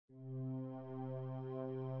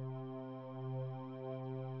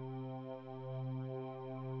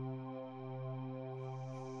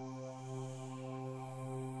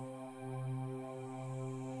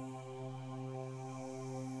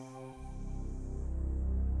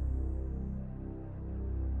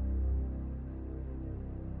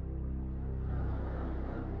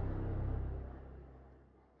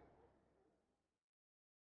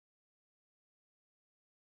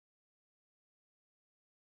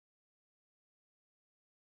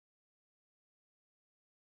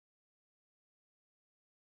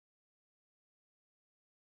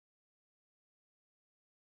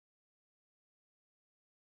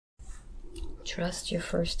Trust your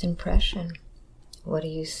first impression. What do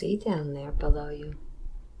you see down there below you?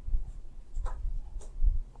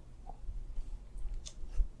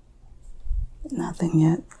 Nothing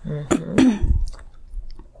yet.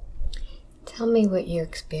 Tell me what you're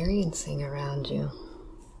experiencing around you.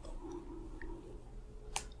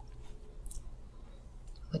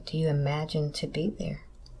 What do you imagine to be there?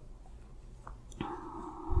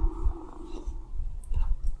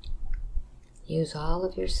 Use all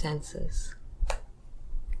of your senses.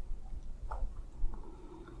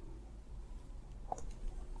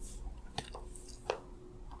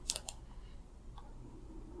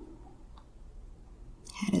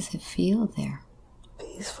 How does it feel there?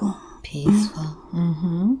 Peaceful. Peaceful.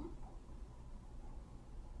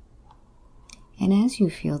 And as you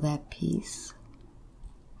feel that peace,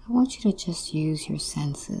 I want you to just use your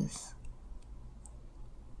senses.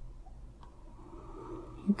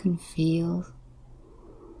 You can feel,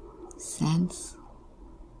 sense.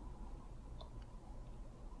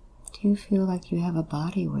 Do you feel like you have a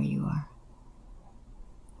body where you are?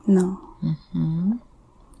 No.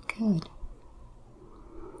 Good.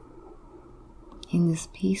 In this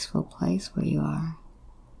peaceful place where you are,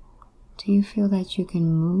 do you feel that you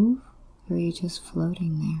can move, or are you just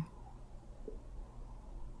floating there?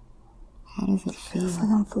 How does it feel? Feels like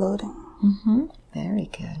I'm floating. Very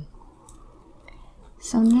good.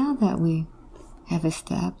 So now that we have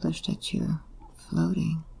established that you're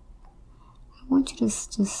floating, I want you to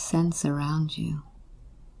just sense around you.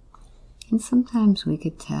 And sometimes we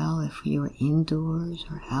could tell if you were indoors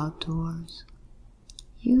or outdoors.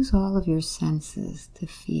 Use all of your senses to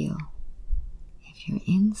feel if you're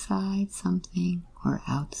inside something or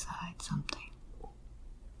outside something.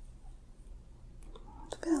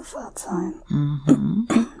 It feels outside.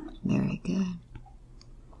 Very good.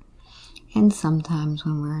 And sometimes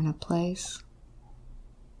when we're in a place,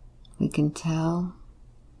 we can tell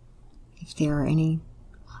if there are any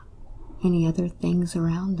other things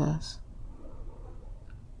around us.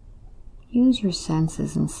 Use your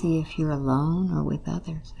senses and see if you're alone or with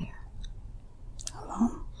others there.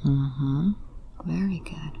 Alone? Very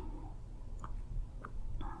good.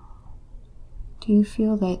 Do you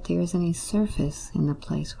feel that there's any surface in the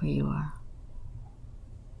place where you are?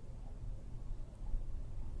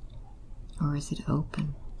 Or is it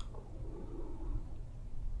open?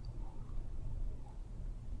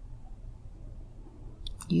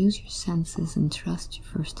 Use your senses and trust your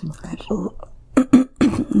first impression.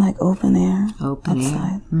 Like open air. Open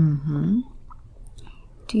outside. air.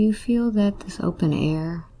 Do you feel that this open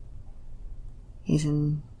air is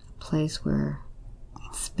in a place where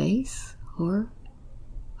it's space, or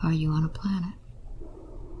are you on a planet?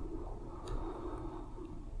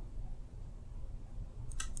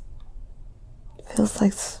 Feels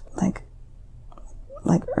like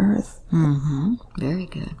earth. Very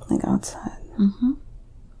good. Like outside.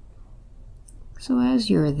 So as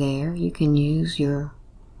you're there, you can use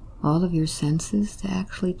all of your senses to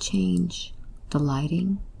actually change the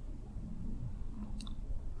lighting.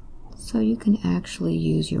 So you can actually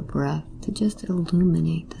use your breath to just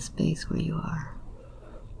illuminate the space where you are.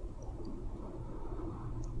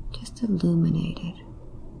 Just illuminate it.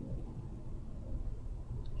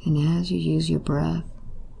 And as you use your breath,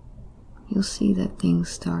 you'll see that things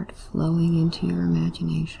start flowing into your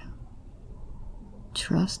imagination.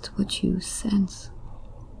 Trust what you sense.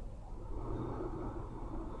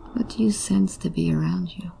 What do you sense to be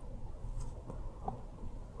around you?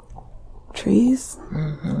 Trees.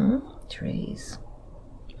 Trees.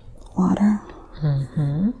 Water.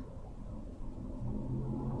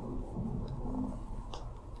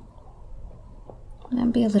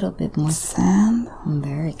 And be a little bit more. Sand.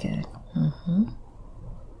 Very good.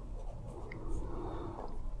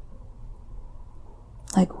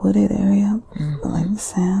 Like wooded area, but like the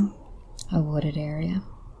sand. A wooded area.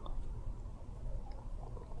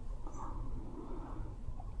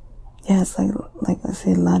 Yeah, it's like I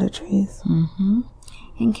see a lot of trees.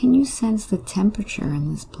 And can you sense the temperature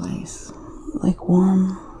in this place? Like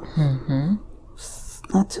warm.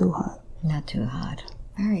 Not too hot. Not too hot.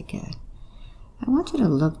 Very good. I want you to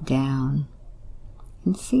look down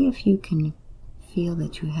and see if you can feel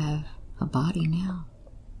that you have a body now.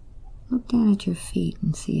 Look down at your feet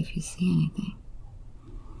and see if you see anything.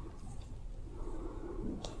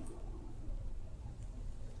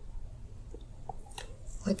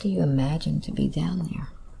 What do you imagine to be down there?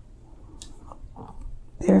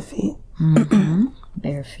 Bare feet.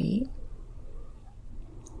 Bare feet.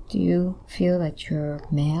 Do you feel that you're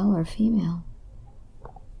male or female?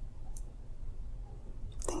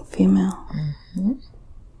 I think female.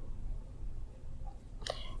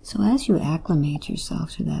 So as you acclimate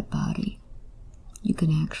yourself to that body, You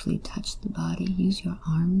can actually touch the body. Use your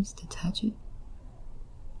arms to touch it.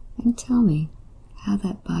 And tell me how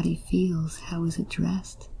that body feels. How is it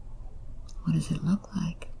dressed? What does it look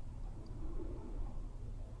like?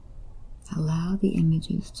 Allow the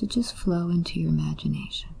images to just flow into your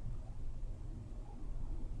imagination.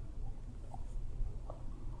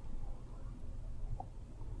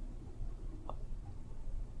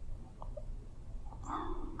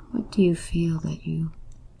 What do you feel that you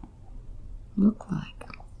look like?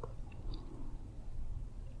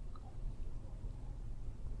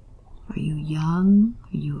 Are you young?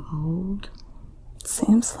 Are you old?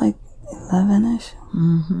 Seems like 11-ish.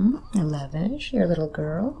 11-ish. You're a little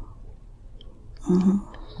girl.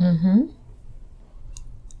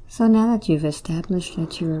 So now that you've established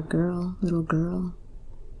that you're a girl, little girl,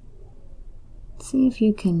 see if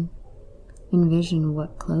you can envision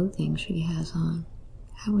what clothing she has on.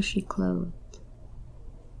 How is she clothed?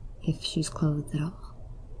 If she's clothed at all.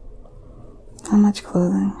 How much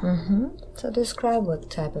clothing? So describe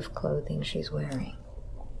what type of clothing she's wearing.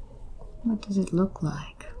 What does it look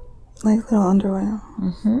like? Like little underwear.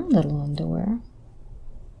 Little underwear.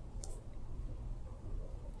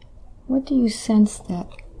 What do you sense that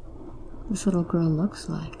this little girl looks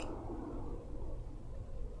like?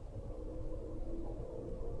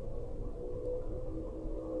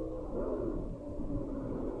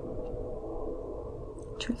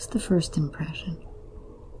 What's the first impression?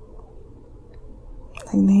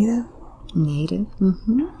 Like native? Native?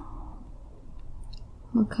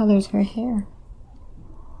 What color's her hair?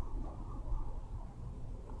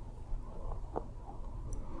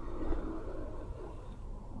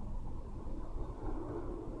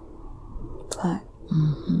 Black.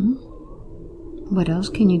 What else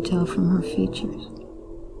can you tell from her features?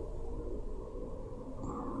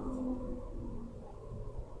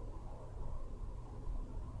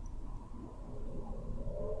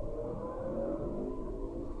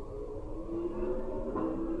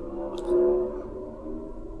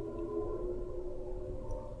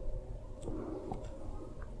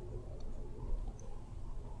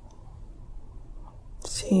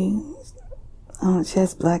 She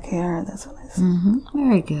has black hair, that's what I said.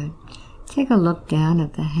 Very good. Take a look down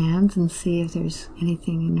at the hands and see if there's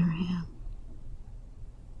anything in her hand.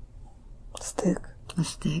 Stick. A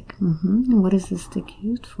stick. And what is the stick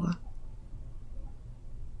used for?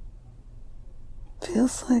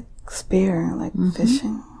 Feels like spear, like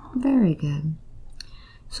fishing. Very good.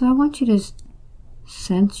 So I want you to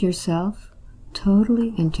sense yourself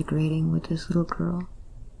totally integrating with this little girl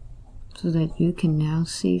so that you can now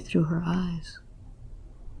see through her eyes.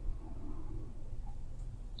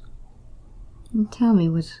 And tell me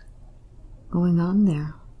what's going on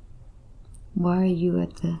there. Why are you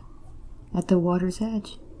at the water's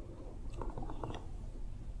edge?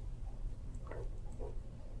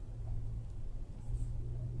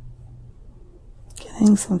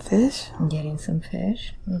 Getting some fish. Getting some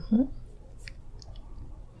fish.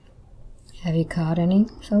 Have you caught any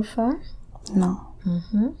so far? No.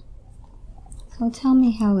 So tell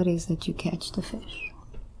me how it is that you catch the fish.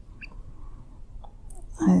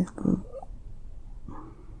 I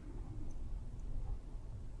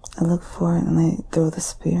look for it and I throw the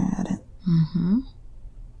spear at it.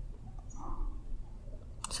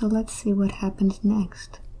 So let's see what happens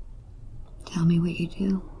next. Tell me what you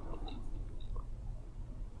do.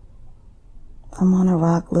 I'm on a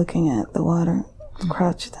rock looking at the water,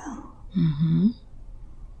 crouched down.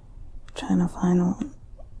 Trying to find one.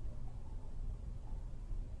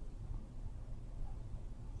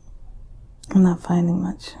 I'm not finding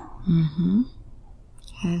much.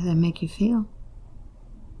 How does that make you feel?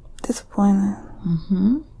 Disappointed.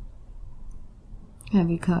 Have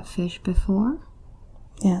you caught fish before?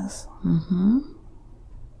 Yes.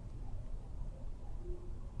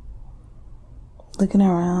 Looking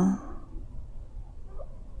around.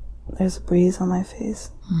 There's a breeze on my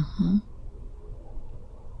face.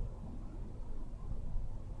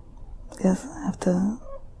 Guess I have to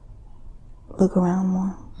look around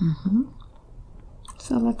more.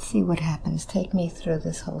 So let's see what happens. Take me through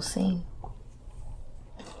this whole scene.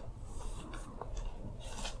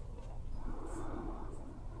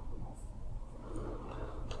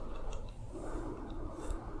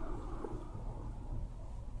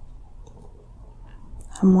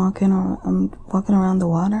 I'm walking around the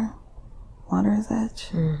water's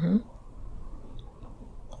edge.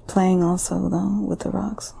 Playing also though with the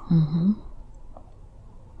rocks.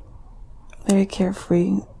 Very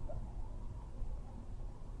carefree.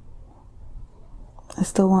 I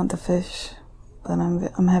still want the fish, but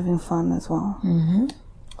I'm having fun as well.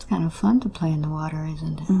 It's kind of fun to play in the water,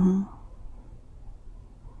 isn't it?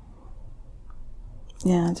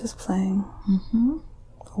 Yeah, just playing. Mm-hmm.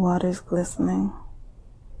 The water's glistening.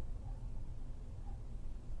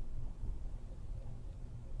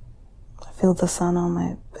 I feel the sun on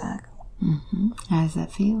my back. Mm-hmm. How does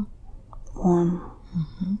that feel? Warm.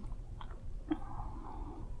 Mm-hmm.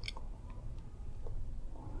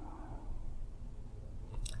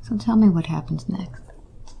 So tell me what happens next.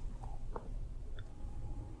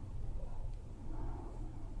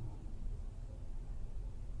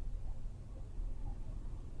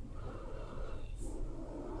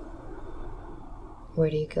 Where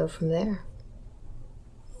do you go from there?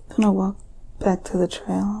 I'm gonna walk back to the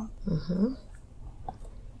trail. Mm-hmm.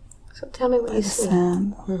 So tell me what By you the see.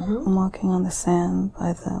 sand. Mm-hmm. I'm walking on the sand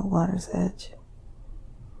by the water's edge.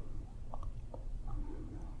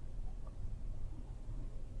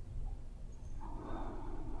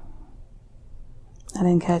 I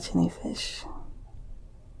didn't catch any fish.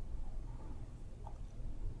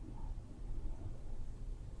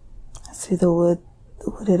 I see the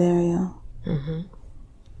wooded area. Mm-hmm.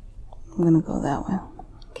 I'm gonna go that way.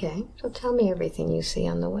 Okay, so tell me everything you see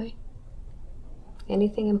on the way.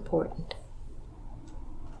 Anything important?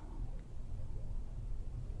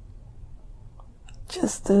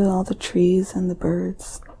 Just all the trees and the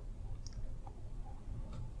birds.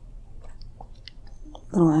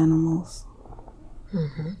 Little animals.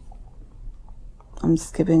 Mm-hmm. I'm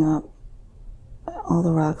skipping up all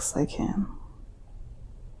the rocks I can.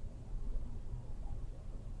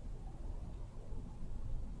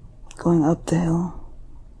 Going up the hill.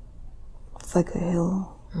 It's like a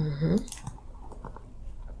hill. Mm-hmm.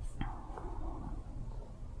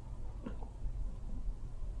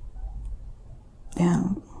 Yeah,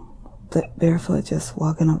 barefoot, just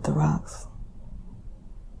walking up the rocks.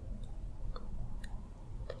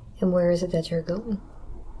 And where is it that you're going?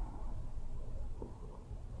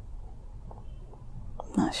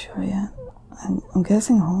 Not sure yet. I'm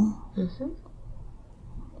guessing home. Mm-hmm.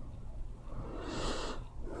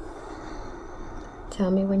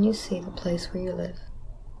 Tell me when you see the place where you live.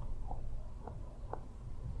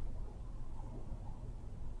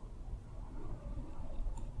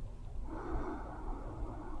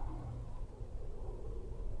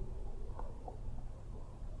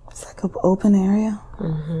 It's like an open area.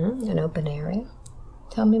 Mm-hmm. An open area.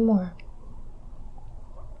 Tell me more.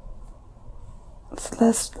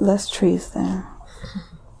 It's less trees there,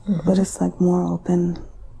 but it's like more open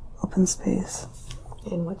space.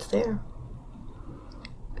 And what's there?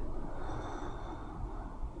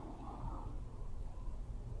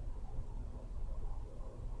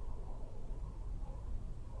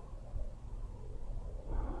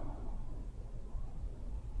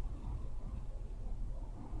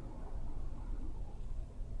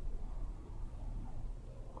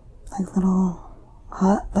 Like little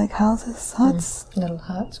huts. Little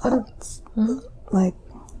huts. Huts. Mm-hmm. Like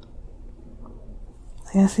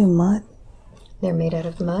I see mud. They're made out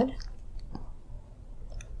of mud.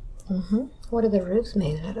 Mm-hmm. What are the roofs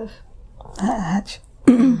made out of? Hatch.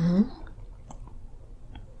 Mm-hmm.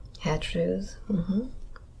 Hatch roofs. Mm-hmm.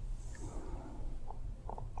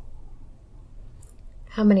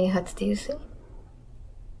 How many huts do you see?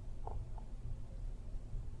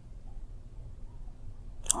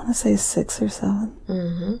 I want to say 6 or 7.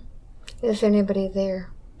 Mm-hmm. Is there anybody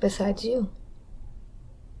there besides you?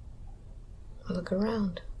 Look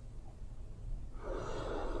around.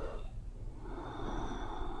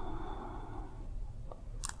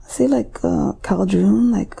 I see like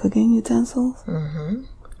cauldron, like cooking utensils. Mm-hmm.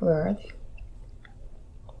 Where are they?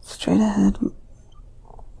 Straight ahead.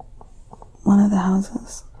 One of the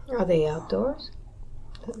houses. Are they outdoors?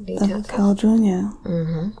 The The utensils? cauldron, yeah.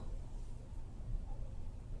 Mm-hmm.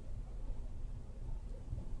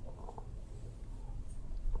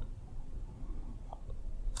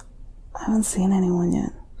 I haven't seen anyone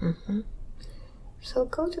yet. Mm-hmm. So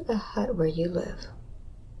go to the hut where you live.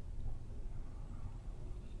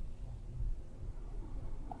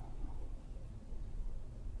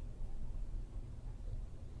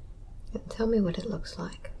 And tell me what it looks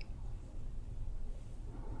like.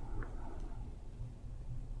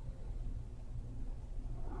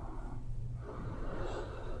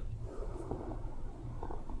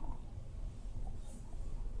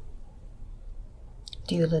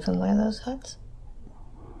 Do you live in one of those huts?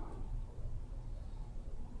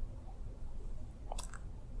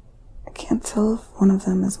 I can't tell if one of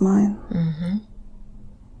them is mine. Mm-hmm.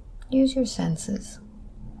 Use your senses.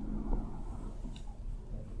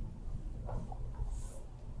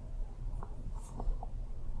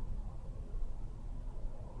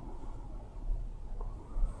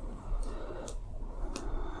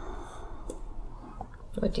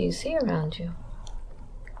 What do you see around you?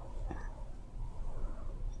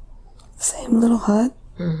 same little hut.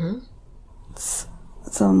 Mm-hmm. It's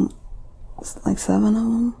like 7 of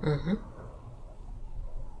them. Mm-hmm.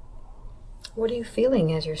 What are you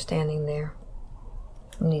feeling as you're standing there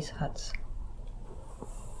in these huts?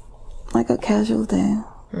 Like a casual day,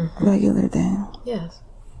 regular day. Yes.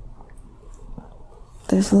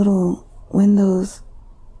 There's little windows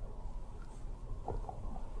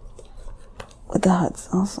with the huts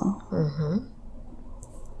also. Mm-hmm.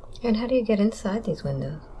 And how do you get inside these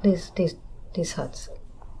windows? These huts?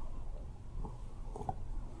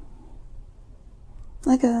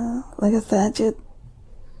 Like a thatched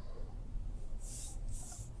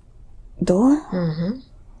door. Mm-hmm.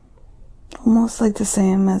 Almost like the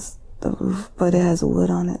same as the roof, but it has wood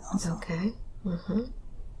on it also. Okay. Mm-hmm.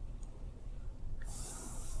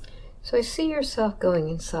 So I see yourself going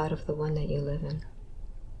inside of the one that you live in.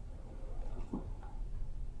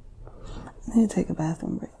 I need to take a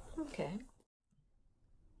bathroom break. Okay.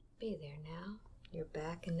 Be there now. You're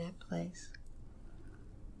back in that place.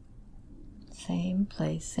 Same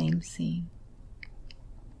place, same scene.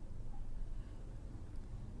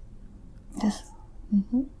 Yes.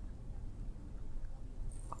 Mm-hmm.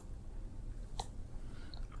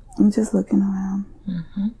 I'm just looking around.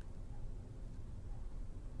 Mm-hmm.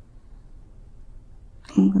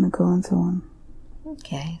 I'm gonna go into one.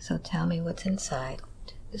 Okay, so tell me what's inside.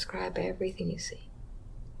 Describe everything you see.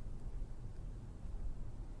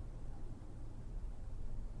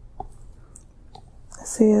 I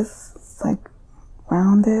see it's like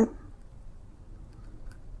rounded.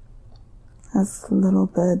 Has little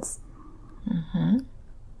beds. Mm-hmm.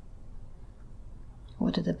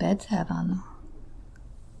 What do the beds have on them?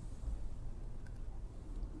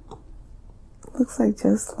 Looks like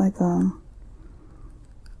just like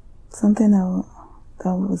something that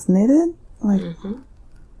was knitted, like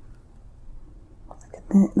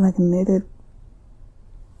like a knitted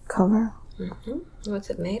cover. Mm-hmm. What's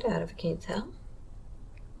it made out of? Can you tell?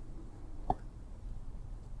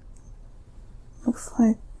 Looks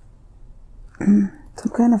like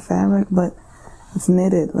some kind of fabric, but it's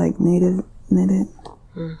knitted, like knitted.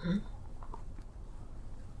 Mm-hmm.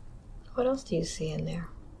 What else do you see in there?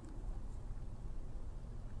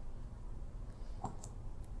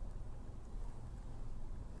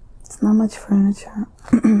 It's not much furniture.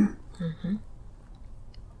 Mm-hmm.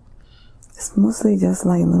 It's mostly just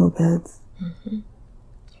like little beds. Mm-hmm.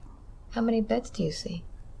 How many beds do you see?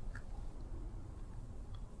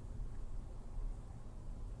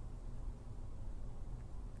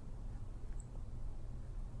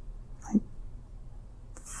 Like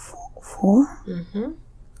 4? Mm-hmm.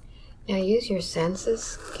 Now use your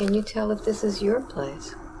senses. Can you tell if this is your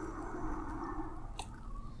place?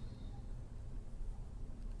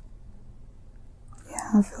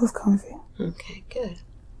 Yeah, it feels comfy. Okay, good.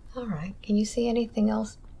 All right. Can you see anything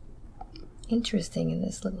else interesting in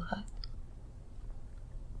this little hut?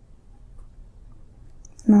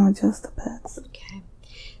 No, just the beds. Okay.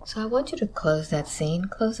 So I want you to close that scene.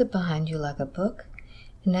 Close it behind you like a book.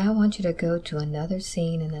 And now I want you to go to another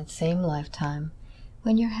scene in that same lifetime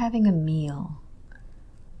when you're having a meal.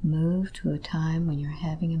 Move to a time when you're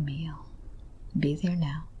having a meal. Be there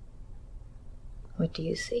now. What do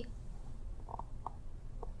you see?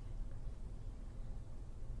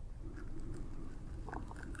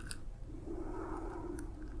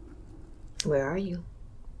 Where are you?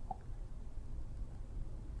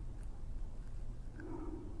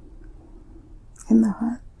 In the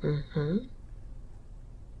hut. Mm-hmm.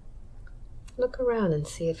 Look around and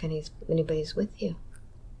see if anybody's with you.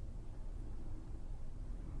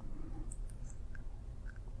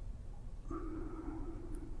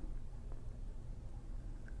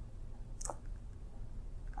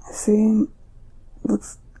 I see.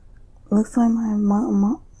 Looks like my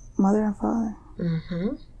mother and father.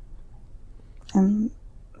 Mm-hmm. And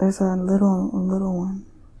there's a little one.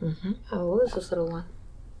 Mm-hmm. How old is this little one?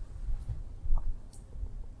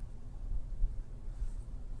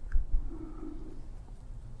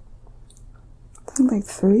 I think like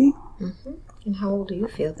 3. Mm-hmm. And how old do you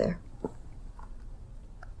feel there?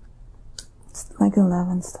 It's like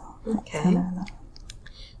 11 still. Okay. 10 or 11.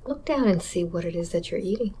 Look down and see what it is that you're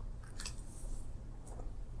eating.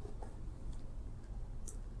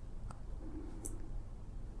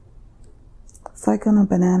 It's like on a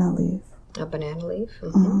banana leaf. A banana leaf?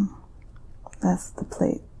 Mm-hmm. That's the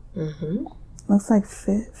plate. Mm-hmm. Looks like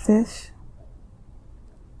fish.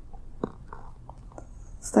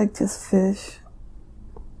 It's like just fish.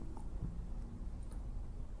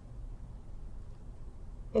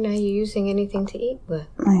 And are you using anything to eat with?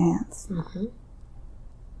 My hands. Mm-hmm.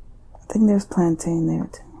 I think there's plantain there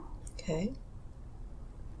too. Okay.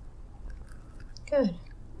 Good.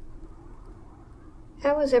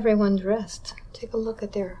 How is everyone dressed? Take a look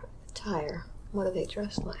at their attire. What are they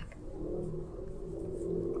dressed like?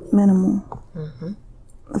 Minimal. Mm-hmm.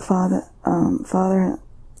 The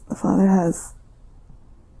father has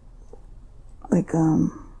like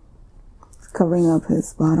covering up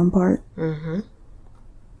his bottom part. Mm-hmm.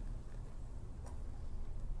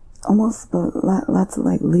 Almost, but lots of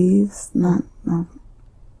like leaves, no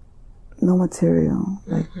material.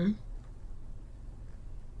 Like. Mm-hmm.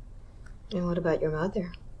 And what about your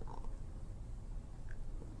mother?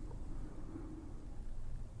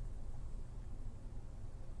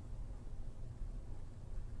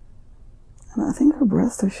 And I think her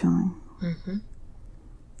breasts are showing. Mm-hmm.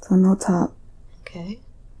 So no top. Okay.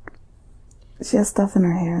 She has stuff in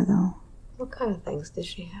her hair, though. What kind of things does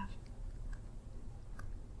she have?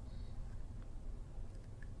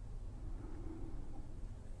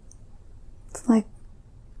 It's like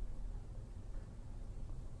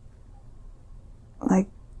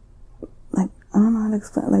I don't know how to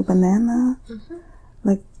explain. Like banana, Mm-hmm.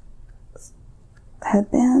 like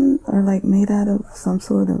headband, or like made out of some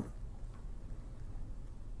sort of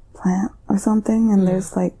plant or something. And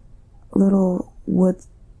there's like little wood,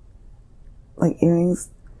 like earrings,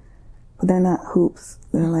 but they're not hoops.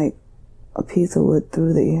 They're like a piece of wood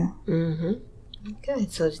through the ear. Mm-hmm.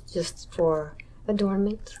 Good. So it's just for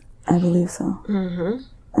adornment? I believe so. Mm-hmm.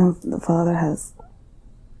 And the father has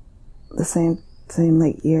the same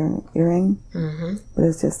like earring, Mm-hmm. but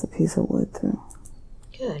it's just a piece of wood through.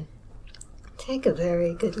 Good. Take a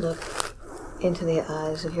very good look into the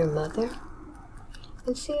eyes of your mother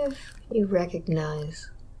and see if you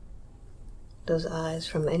recognize those eyes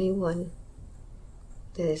from anyone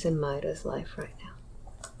that is in Maida's life right now.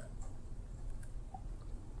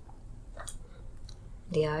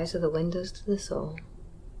 The eyes are the windows to the soul.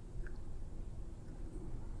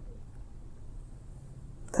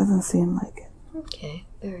 Doesn't seem like it. Okay,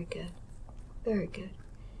 very good. Very good.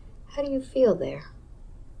 How do you feel there?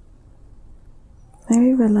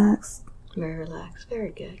 Very relaxed. Very relaxed.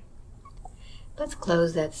 Very good. Let's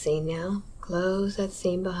close that scene now. Close that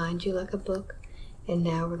scene behind you like a book. And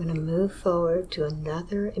now we're going to move forward to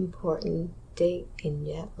another important date in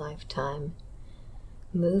that lifetime.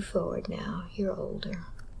 Move forward now. You're older.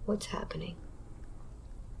 What's happening?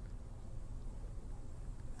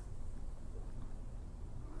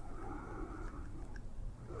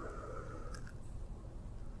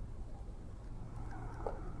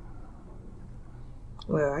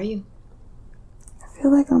 Where are you? I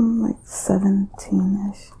feel like I'm like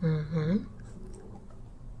 17-ish. Mm-hmm.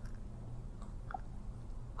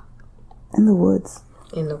 In the woods.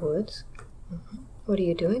 In the woods? Mm-hmm. What are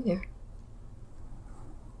you doing there?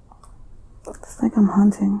 It's like I'm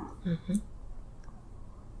hunting. Mm-hmm.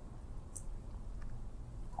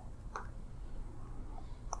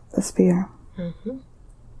 The spear. Mm-hmm.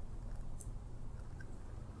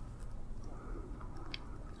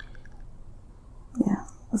 Yeah.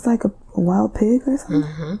 It's like a wild pig or something.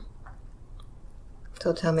 Mm-hmm.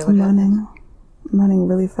 So tell me So what I'm happened. running. I'm running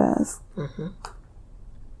really fast. Mm-hmm.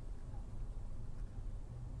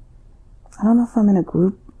 I don't know if I'm in a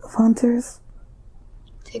group of hunters,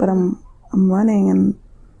 but I'm running and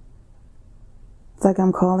it's like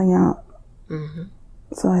I'm calling out. Mm-hmm.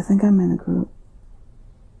 So I think I'm in a group.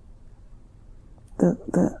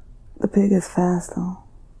 The pig is fast though.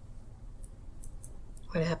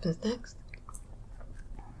 What happens next?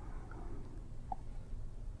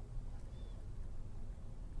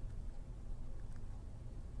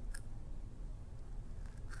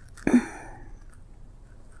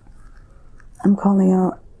 I'm calling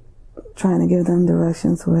out, trying to give them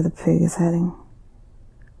directions where the pig is heading.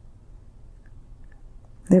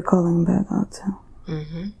 They're calling back out too.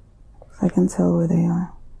 Mm-hmm. So I can tell where they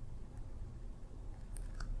are.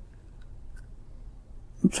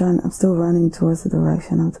 I'm still running towards the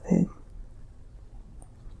direction of the pig.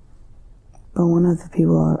 But one of the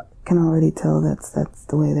people can already tell that's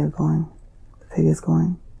the way they're going. The pig is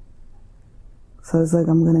going. So it's like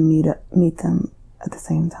I'm gonna meet them at the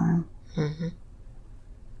same time. Mm-hmm.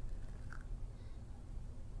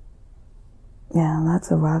 Yeah,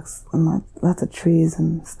 lots of rocks and lots of trees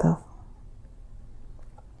and stuff.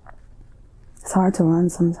 It's hard to run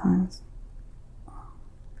sometimes.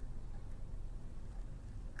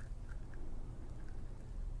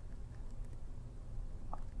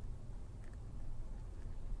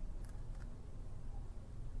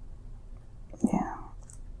 Yeah.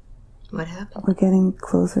 What happened? We're getting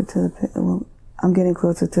closer to the pig. Well, I'm getting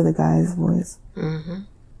closer to the guy's voice. Mm-hmm.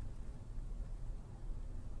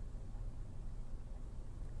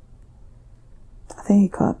 I think he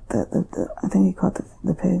caught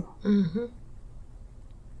the pig. Mm-hmm.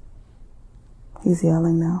 He's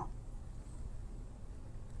yelling now.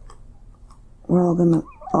 We're all gonna,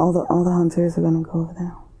 all the hunters are gonna go over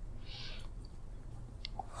there.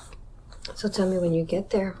 So tell me when you get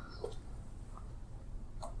there,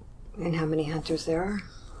 and how many hunters there are.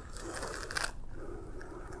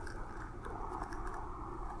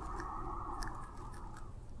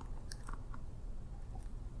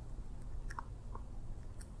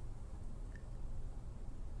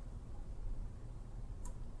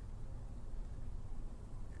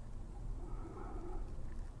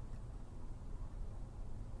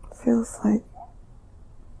 Feels like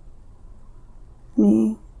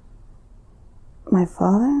me, my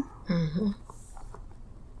father,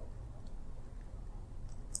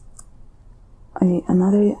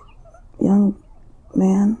 another young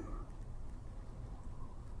man,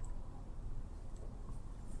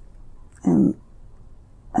 and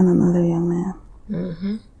another young man.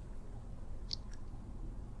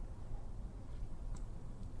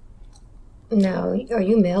 Now, are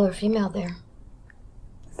you male or female there?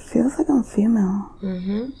 It feels like I'm female.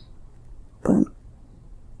 But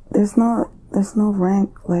there's no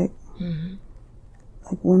rank like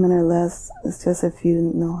women are less. It's just if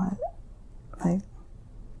you know how, like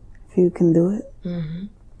if you can do it.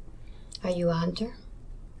 Are you a hunter?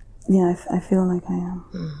 Yeah, I feel like I am.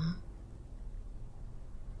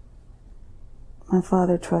 My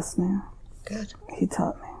father trusts me. Good. He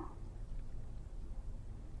taught me.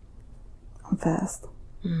 I'm fast.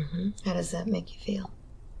 How does that make you feel?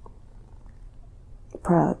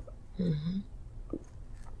 Proud.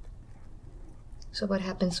 So what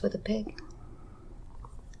happens with a pig?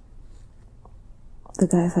 The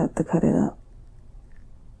guys had to cut it up.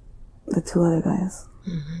 The two other guys.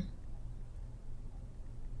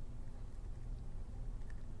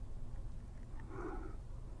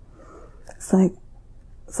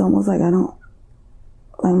 It's almost like I don't,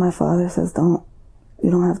 like my father says, you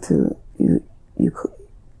don't have to, you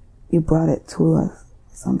brought it to us,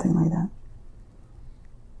 something like that.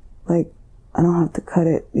 Like, I don't have to cut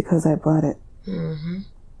it because I brought it.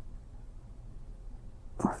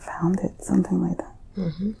 Or found it, something like that.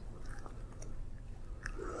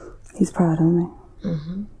 He's proud of me.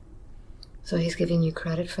 So he's giving you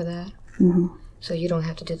credit for that? So you don't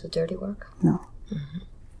have to do the dirty work? No.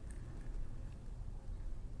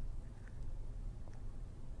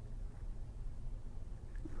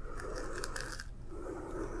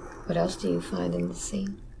 What else do you find in the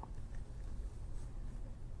scene?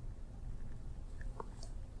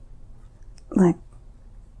 Like,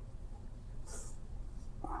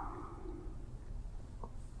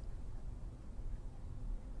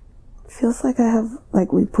 feels like I have,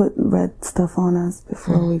 like we put red stuff on us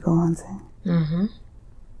before we go hunting.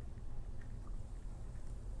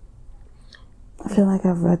 I feel like I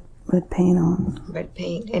have red paint on. Red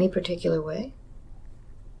paint? Any particular way?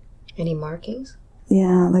 Any markings?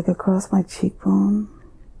 Yeah, like across my cheekbone.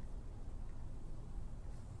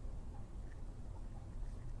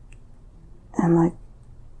 And like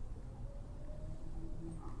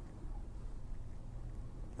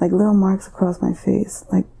little marks across my face,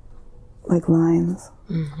 like lines.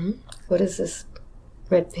 What does this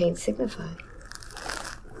red paint signify?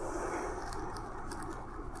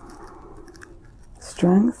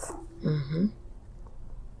 Strength.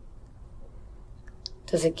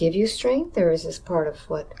 Does it give you strength, or is this part of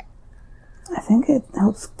what? I think it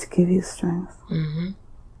helps to give you strength.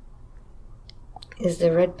 Is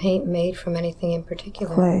the red paint made from anything in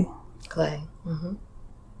particular? Clay. Clay. I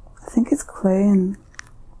think it's clay and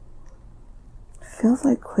it feels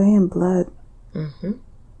like clay and blood.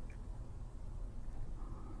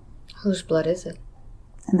 Whose blood is it?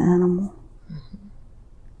 An animal.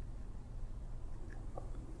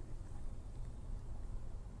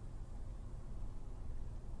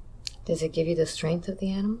 Does it give you the strength of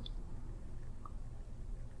the animal?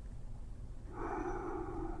 I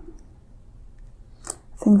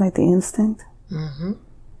think like the instinct. And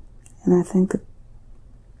I think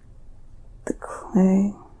the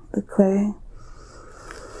clay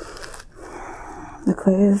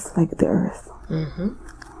is like the earth.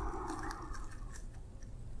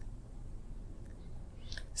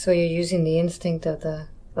 So you're using the instinct of the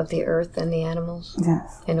earth and the animals?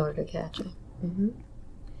 Yes. In order to catch it.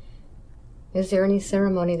 Is there any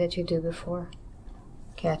ceremony that you do before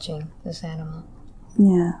catching this animal?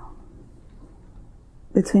 Yeah.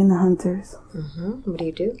 Between the hunters. What do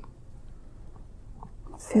you do?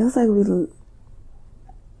 Feels like we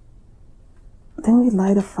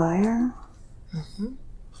light a fire.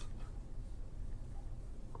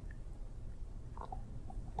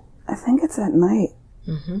 I think it's at night.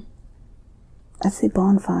 I see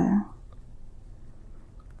bonfire.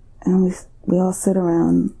 And we all sit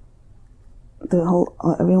around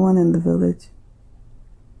everyone in the village,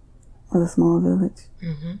 or the small village.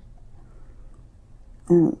 Mm-hmm.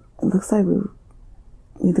 And it looks like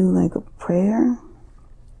we do like a prayer.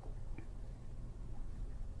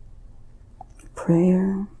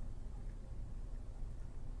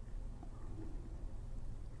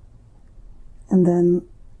 And then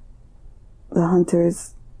the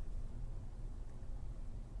hunters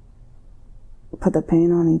put the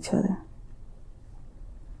paint on each other.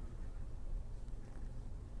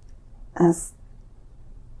 As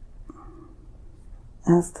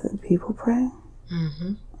the people pray.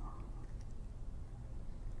 Mm-hmm.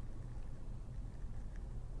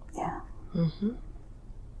 Yeah. Mm-hmm.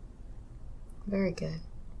 Very good.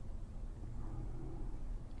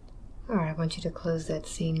 All right, I want you to close that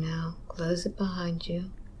scene now. Close it behind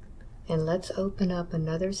you. And let's open up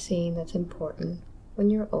another scene that's important when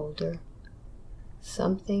you're older.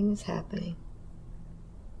 Something is happening.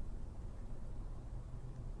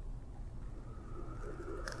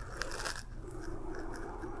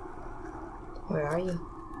 Where are you?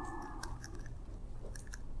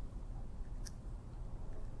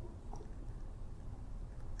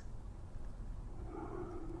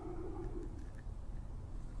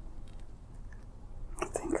 I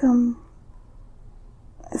think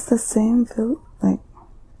it's the same like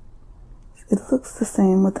it looks the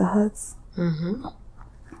same with the huts. Mm-hmm.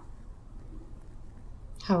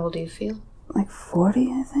 How old do you feel? Like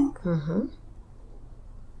 40, I think. Mm-hmm.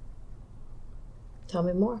 Tell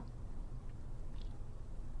me more.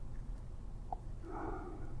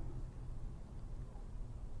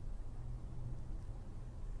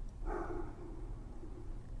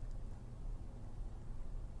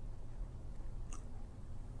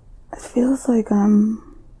 It feels like I'm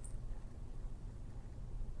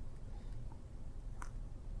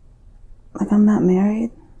not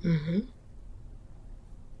married. Mm-hmm.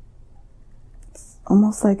 It's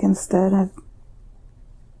almost like instead I'm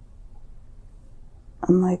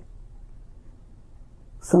like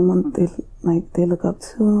someone they look up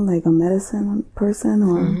to, like a medicine person,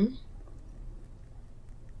 or Mm-hmm.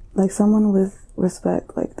 like someone with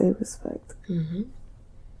respect, like they respect. Mm-hmm.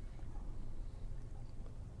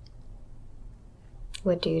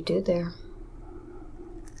 What do you do there?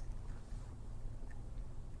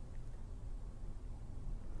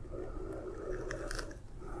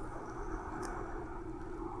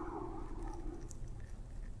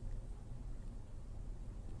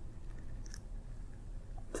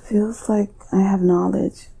 It feels like I have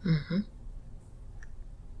knowledge. Mm-hmm.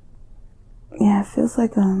 Yeah, it feels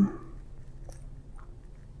like I'm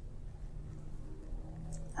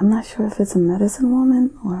not sure if it's a medicine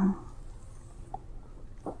woman, or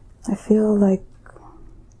I feel like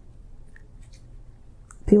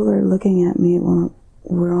people are looking at me when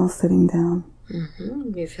we're all sitting down.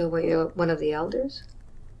 Mm-hmm. You feel what you're one of the elders?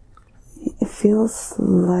 It feels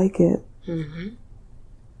like it. Mm-hmm.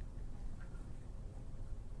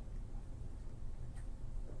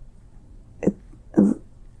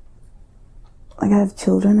 Like I have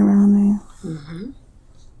children around me. Mm-hmm.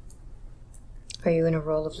 Are you in a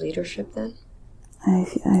role of leadership then?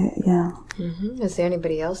 Yeah. Mm-hmm. Is there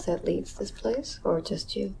anybody else that leads this place, or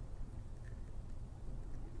just you?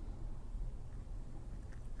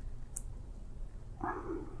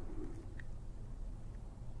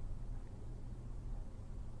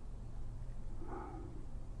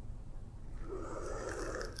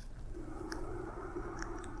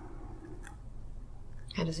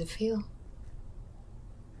 How does it feel?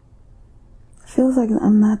 It feels like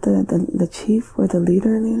I'm not the chief or the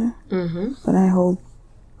leader, Mm-hmm. but I hold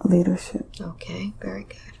leadership. Okay, very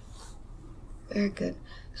good. Very good.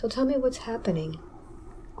 So tell me what's happening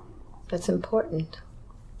that's important.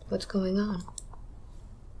 What's going on?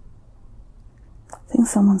 I think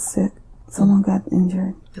someone's sick. Someone got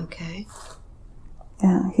injured. Okay.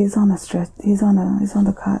 Yeah, he's on a stretch. He's on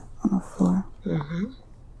the cot on the floor. Mm-hmm.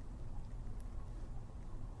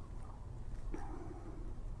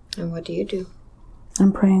 And what do you do?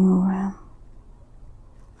 I'm praying over him.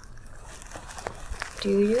 Do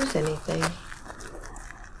you use anything?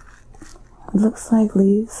 It looks like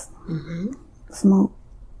leaves, Mm-hmm. smoke,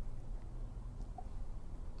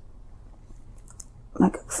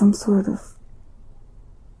 like some sort of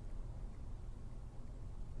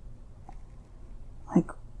like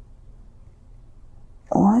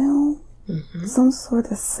oil, Mm-hmm. some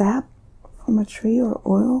sort of sap from a tree or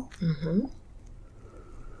oil. Mm-hmm.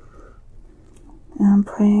 And I'm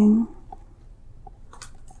praying,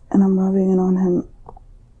 and I'm rubbing it on him,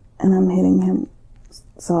 and I'm hitting him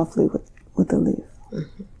softly with the leaf,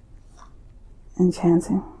 Mm-hmm. and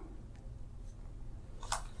chanting.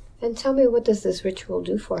 And tell me, what does this ritual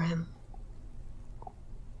do for him?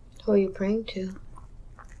 Who are you praying to?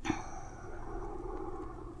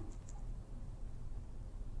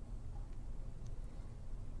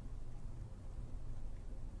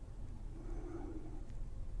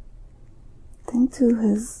 I think to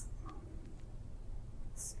his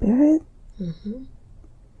spirit. Mm-hmm.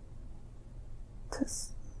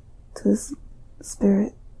 To his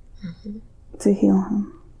spirit. Mm-hmm. To heal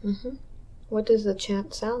him. Mm-hmm. What does the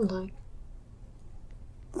chant sound like?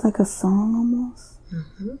 It's like a song almost.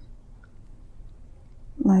 Mm-hmm.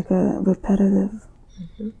 Like a repetitive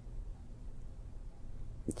Mm-hmm.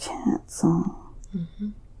 chant song. Mm-hmm.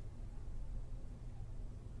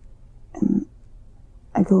 And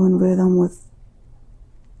I go in rhythm with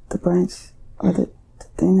the branch or the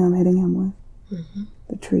thing I'm hitting him with. Mm-hmm.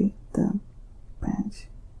 The tree, the branch,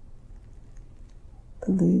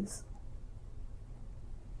 the leaves.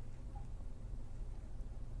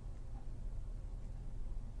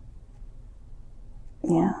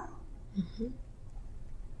 Yeah. Mm-hmm.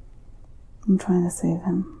 I'm trying to save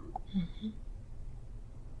him. Mm-hmm.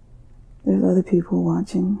 There's other people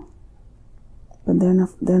watching, but they're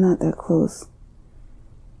not that close.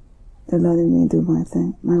 They're letting me do my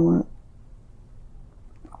thing, my work.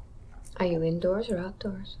 Are you indoors or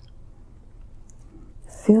outdoors?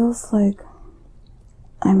 Feels like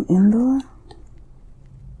I'm indoor,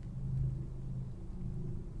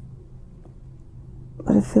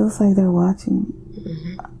 but it feels like they're watching.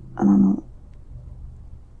 Mm-hmm. I don't know.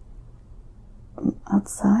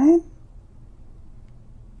 Outside?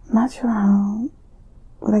 I'm not sure how,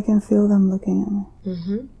 but I can feel them looking at me.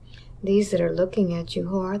 Mm-hmm. These that are looking at you,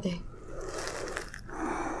 who are they?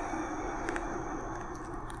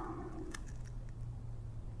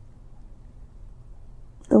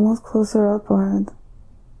 The ones closer up are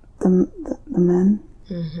the men,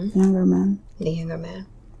 Mm-hmm. younger men. The younger man.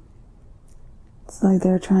 It's like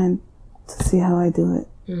they're trying to see how I do it.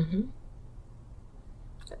 Mm-hmm.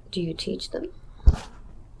 Do you teach them?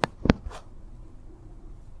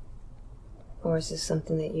 Or is this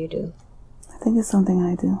something that you do? I think it's something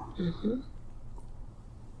I do. Mm-hmm.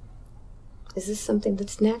 Is this something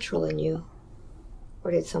that's natural in you?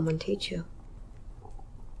 Or did someone teach you?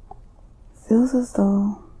 Feels as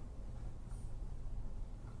though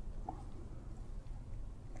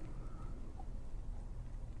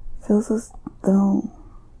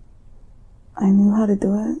I knew how to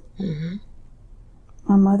do it. Mm-hmm.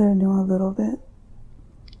 My mother knew a little bit.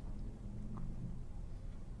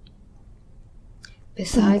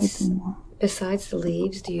 Besides the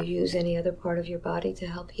leaves, do you use any other part of your body to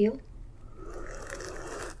help heal?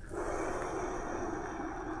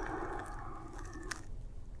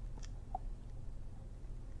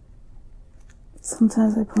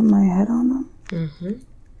 Sometimes I put my head on them. Mm-hmm.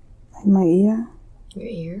 Like my ear. Your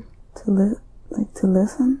ear? To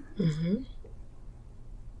listen. Mm-hmm.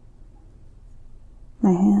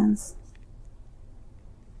 My hands.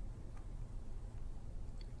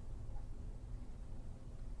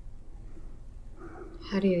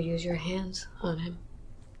 How do you use your hands on him?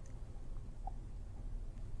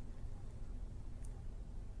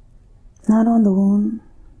 Not on the wound,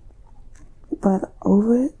 but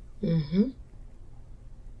over it. Mm-hmm.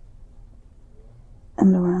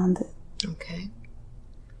 And around it. Okay.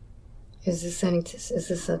 Is this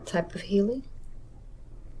a type of healing?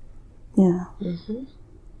 Yeah. Mm-hmm.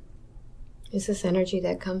 Is this energy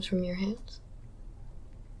that comes from your hands?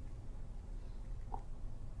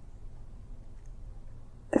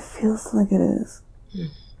 It feels like it is.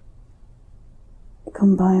 Mm-hmm.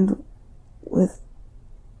 Combined with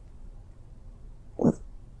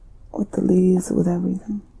the leaves, with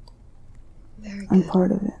everything. Very good. I'm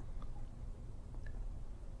part of it.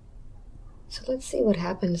 So let's see what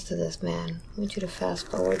happens to this man. I want you to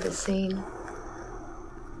fast forward the scene.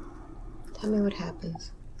 Tell me what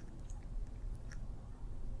happens.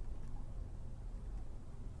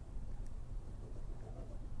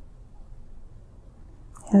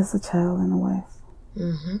 He has a child and a wife.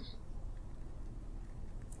 Mm-hmm.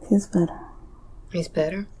 He's better. He's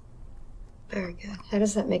better? Very good. How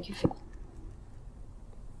does that make you feel?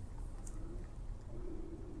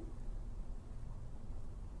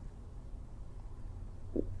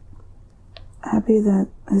 Happy that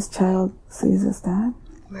his child sees his dad.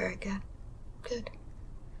 Very good. Good.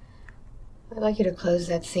 I'd like you to close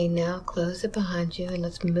that scene now. Close it behind you and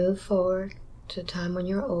let's move forward to a time when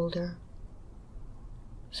you're older.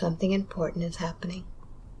 Something important is happening.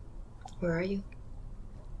 Where are you?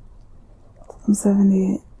 I'm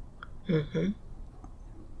 78. Mm-hmm.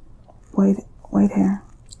 White hair.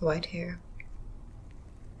 White hair.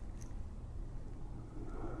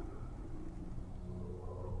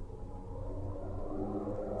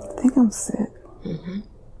 think I'm sick.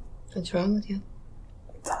 What's wrong with you?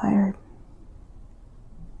 Tired.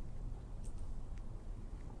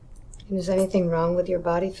 Is anything wrong with your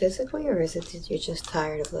body physically, or is it that you're just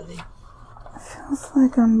tired of living? It feels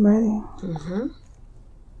like I'm ready.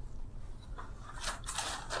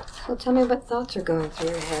 So tell me what thoughts are going through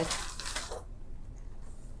your head.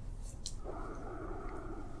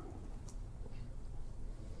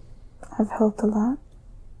 I've helped a lot.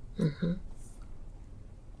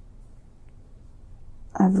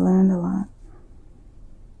 I've learned a lot.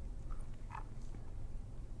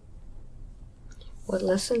 What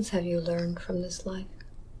lessons have you learned from this life?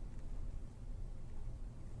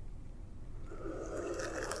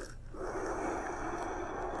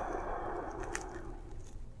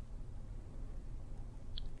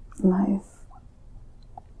 Life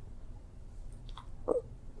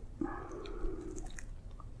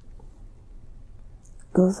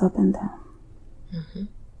goes up and down.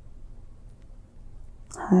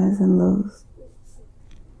 Highs and lows.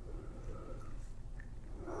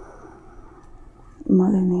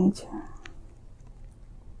 Mother Nature.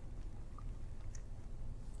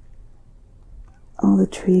 All the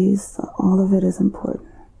trees, all of it is important.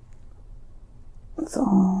 It's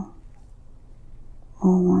all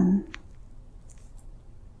one.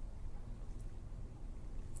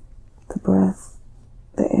 The breath,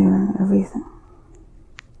 the air, everything.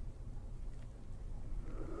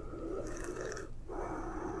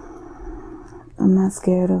 I'm not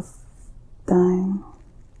scared of dying.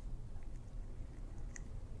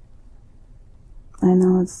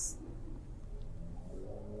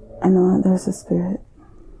 I know there's a spirit.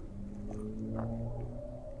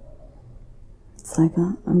 It's like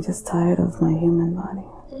I'm just tired of my human body.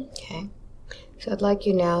 Okay. So I'd like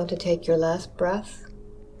you now to take your last breath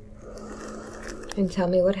and tell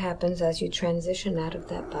me what happens as you transition out of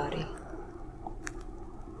that body.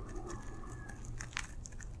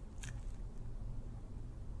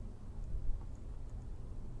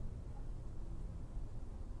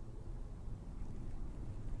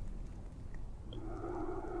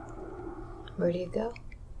 Where do you go?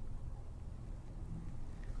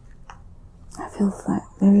 I feel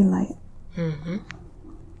very light. I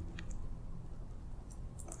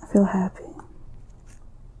feel happy.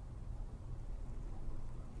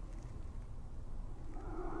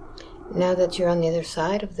 Now that you're on the other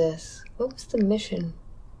side of this, what was the mission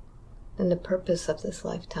and the purpose of this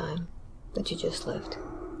lifetime that you just lived?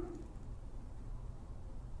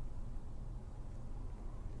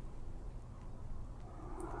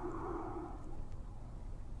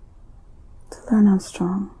 To learn I'm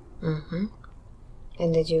strong.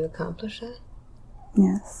 And did you accomplish that?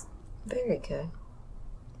 Yes. Very good.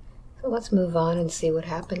 So let's move on and see what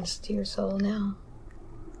happens to your soul now.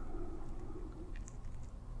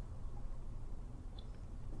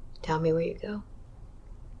 Tell me where you go.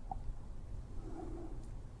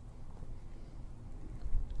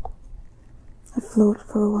 I float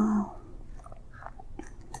for a while.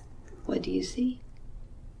 What do you see?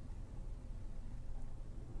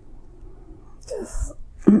 Just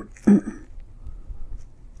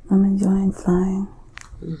I'm enjoying flying.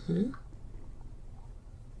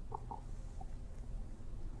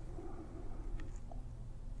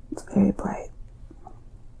 It's very bright.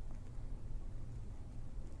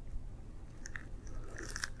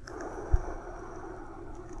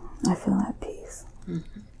 I feel at peace.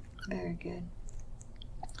 Very good.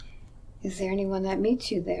 Is there anyone that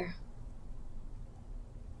meets you there?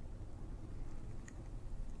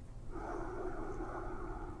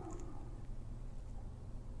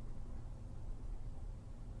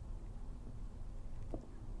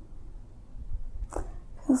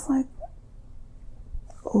 Feels like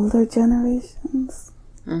older generations.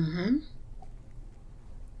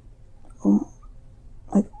 Oh,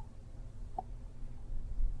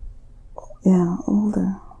 yeah,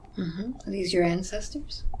 older. Are these your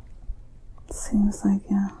ancestors? Seems like,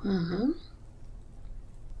 yeah.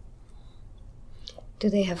 Do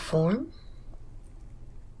they have form?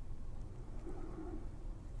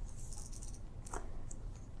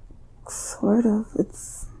 Sort of.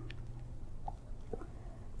 It's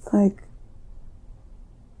like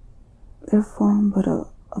their form, but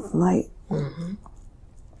of light.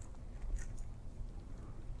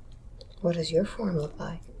 What does your form look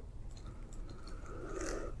like?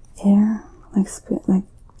 Air, like spirit.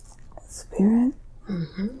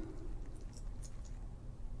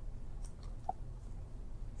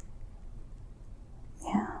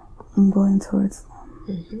 Yeah, I'm going towards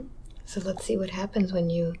them. So let's see what happens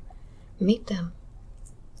when you meet them.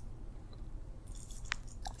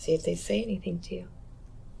 See if they say anything to you.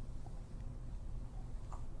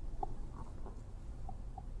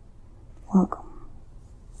 Welcome.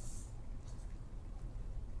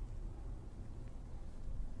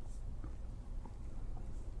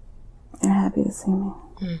 They're happy to see me.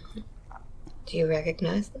 Mm-hmm. Do you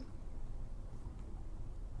recognize them?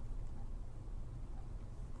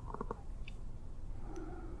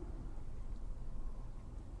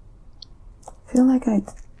 I feel like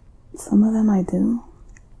some of them I do.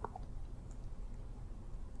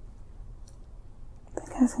 I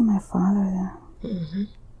think I see my father there. Mm-hmm.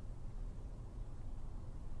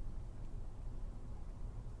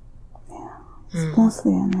 Yeah, it's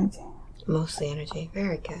mostly energy. Mostly energy.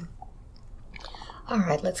 Very good. All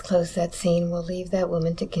right, let's close that scene. We'll leave that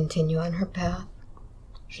woman to continue on her path.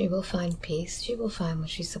 She will find peace. She will find what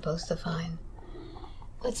she's supposed to find.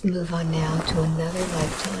 Let's move on now to another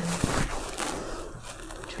lifetime.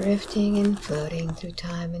 Drifting and floating through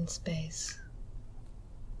time and space.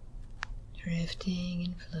 Drifting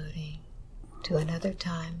and floating to another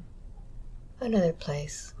time, another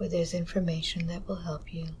place where there's information that will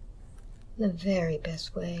help you in the very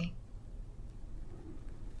best way.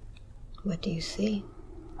 What do you see?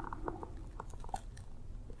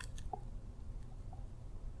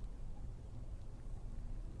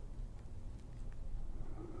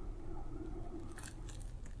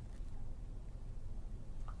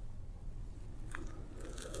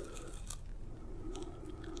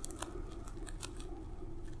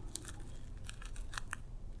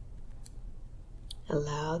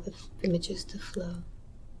 Allow the images to flow,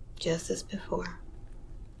 just as before.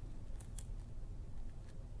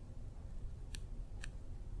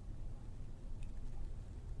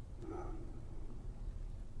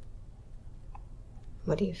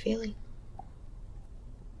 What are you feeling?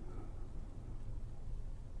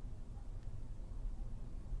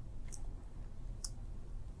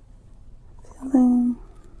 Feeling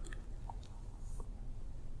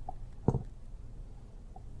like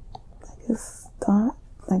it's dark,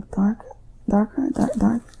 dark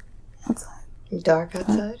outside. Dark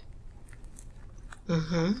outside?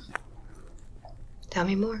 Mm-hmm. Tell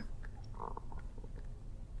me more.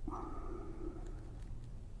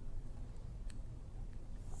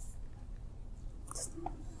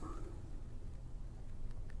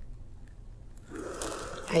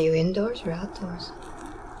 Are you indoors or outdoors?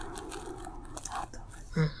 Outdoors.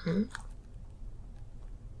 Mm-hmm.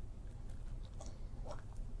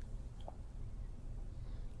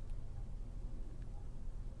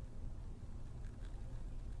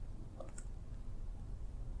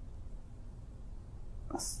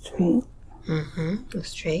 A street. Mm-hmm.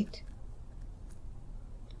 Straight.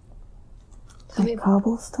 Like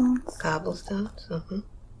cobblestones. Cobblestones. Mm-hmm.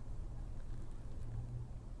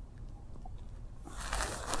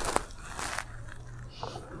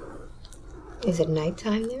 Is it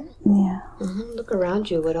nighttime there? Yeah. Mm-hmm. Look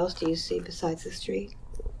around you. What else do you see besides the street?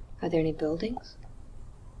 Are there any buildings?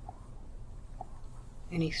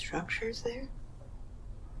 Any structures there?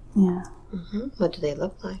 Yeah. Mm-hmm. What do they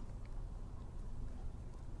look like?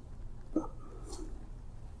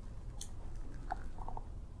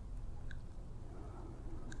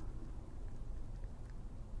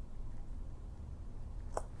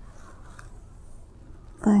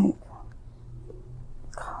 Like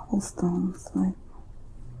cobblestones, like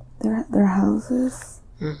they're houses,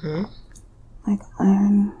 Mm-hmm. like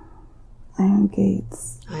iron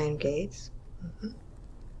gates. Iron gates.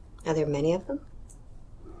 Mm-hmm. Are there many of them?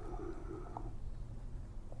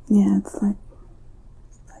 Yeah, it's like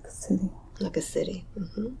a city. Like a city.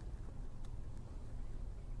 Mm-hmm.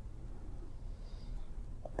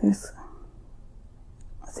 There's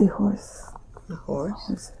I see horse. A horse.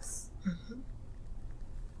 Horses. Mm-hmm.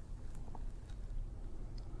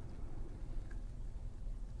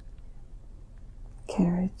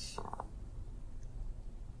 Carriage.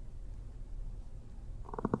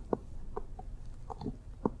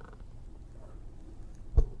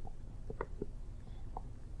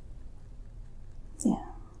 Yeah.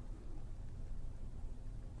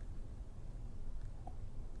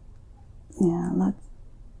 Yeah, like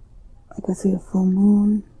I see a full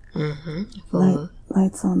moon. Mm-hmm. Full moon.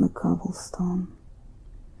 Lights on the cobblestone.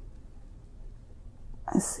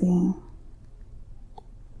 I see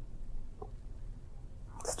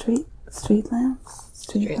street lamps.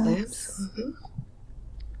 Street lamps. Mm-hmm.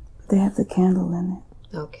 They have the candle in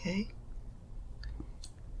it. Okay.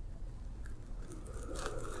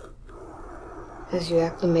 As you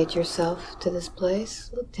acclimate yourself to this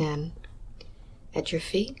place, look down at your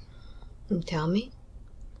feet and tell me,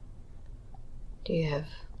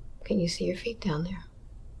 can you see your feet down there?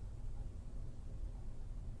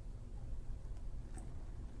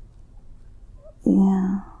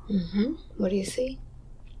 Yeah. Mm-hmm. What do you see?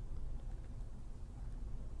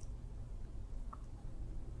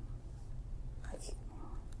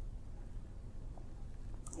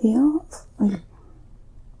 heels? Like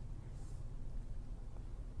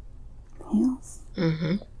heels?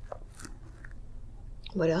 Mm-hmm.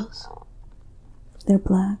 What else? They're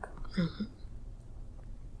black. Mm-hmm.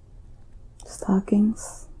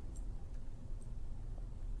 Stockings.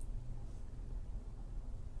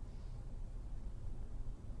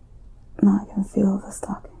 No, I can feel the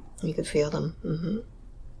stockings. You can feel them. Mm-hmm.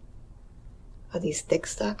 Are these thick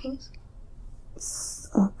stockings?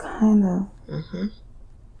 Kind of. Mm-hmm.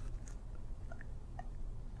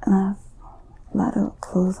 And I have a lot of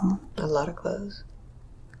clothes on. A lot of clothes.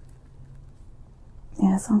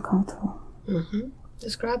 Yeah, it's uncomfortable. Mm-hmm.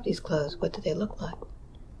 Describe these clothes. What do they look like?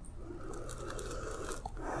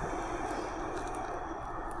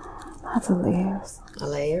 Lots of layers.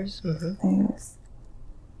 Layers? Mm-hmm. Layers.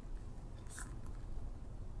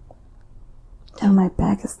 And my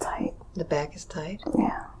back is tight. The back is tight?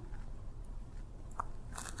 Yeah.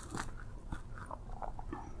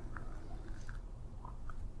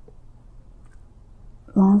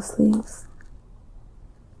 Long sleeves.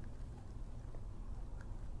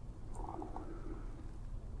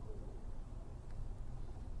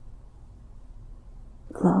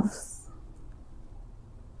 Gloves.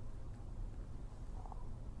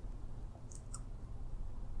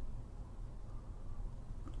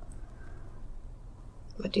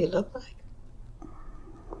 What do you look like?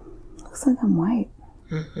 Looks like I'm white.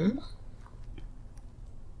 Mm-hmm.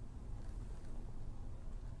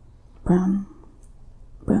 Brown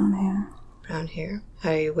hair. Brown hair.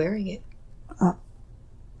 How are you wearing it? Up.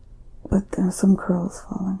 But there's some curls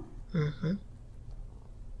falling. Mm-hmm.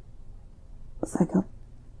 It's like a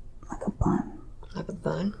bun. Like a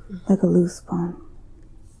bun? Mm-hmm. Like a loose bun.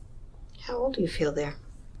 How old do you feel there?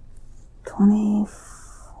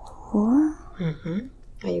 24? Mm-hmm.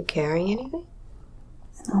 Are you carrying anything?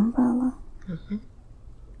 An umbrella. Mm-hmm.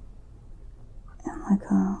 And like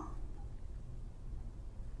a...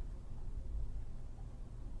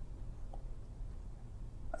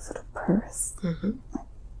 Is it a purse? Mm-hmm. Like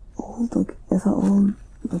old look. It's an old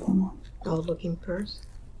looking one. Old looking purse?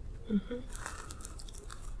 Mm-hmm.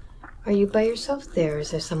 Are you by yourself there, or is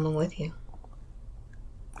there someone with you?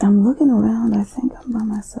 I'm looking around. I think I'm by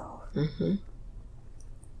myself. Mm-hmm.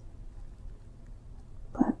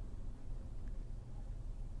 But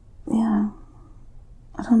yeah,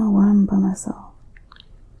 I don't know why I'm by myself.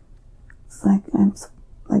 It's like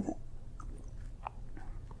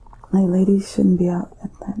ladies shouldn't be out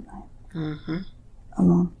at that night. Mm-hmm.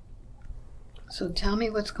 Alone. So tell me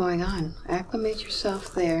what's going on. Acclimate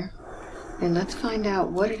yourself there, and let's find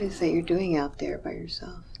out what it is that you're doing out there by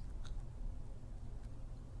yourself.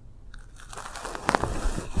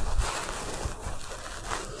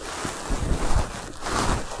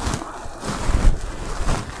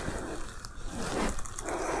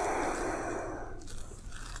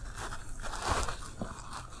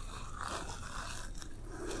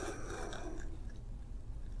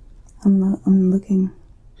 I'm looking.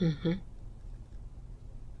 Mm-hmm.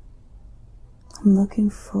 I'm looking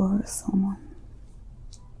for someone.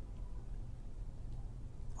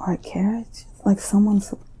 Or a carriage. Like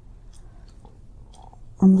someone's...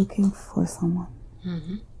 I'm looking for someone.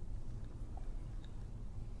 Mm-hmm.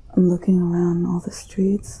 I'm looking around all the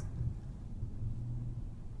streets.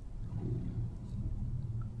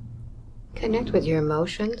 Connect with your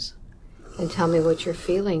emotions and tell me what you're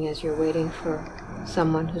feeling as you're waiting for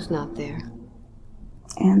someone who's not there.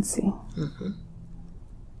 Antsy. Mm-hmm.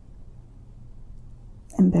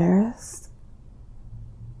 Embarrassed.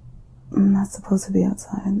 I'm not supposed to be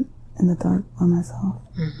outside in the dark by myself.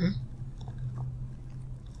 Mm-hmm.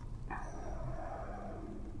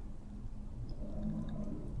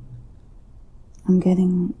 I'm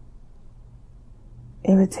getting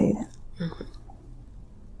irritated. Mm-hmm.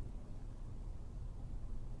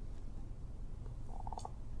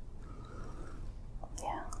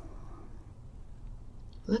 Yeah.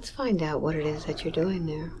 Let's find out what it is that you're doing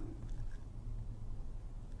there.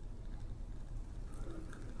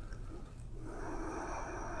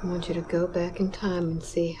 I want you to go back in time and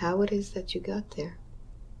see how it is that you got there.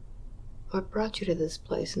 What brought you to this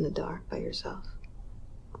place in the dark by yourself?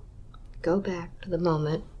 Go back to the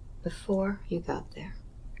moment before you got there.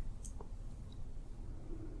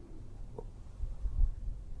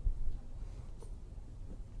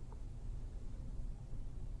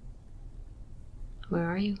 Where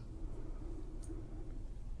are you?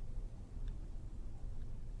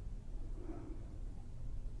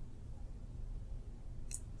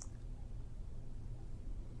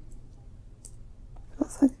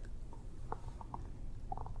 It's like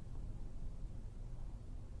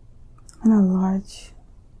in a large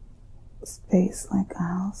space, like a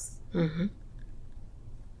house. Mm-hmm.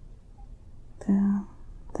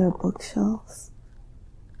 There are bookshelves.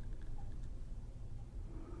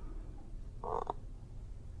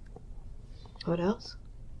 What else?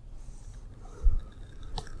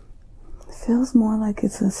 It feels more like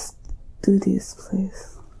it's a studious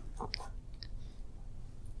place.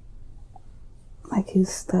 Like you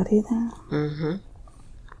study there? Mm-hmm.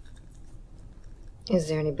 Is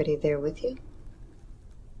there anybody there with you?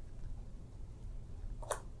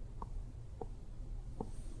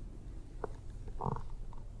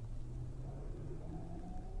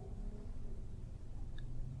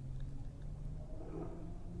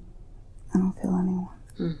 I don't feel anyone.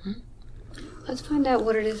 Mm-hmm. Let's find out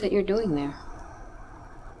what it is that you're doing there.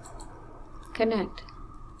 Connect.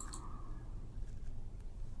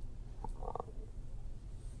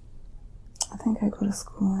 I think I go to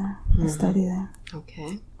school there. I study there.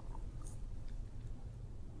 Okay.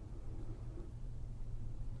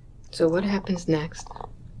 So what happens next?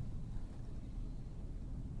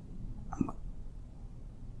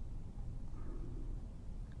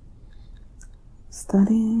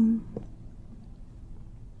 Studying.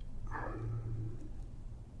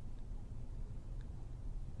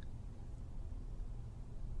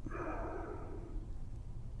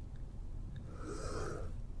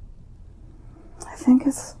 I think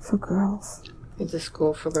it's for girls. It's a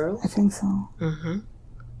school for girls? I think so. Mm-hmm.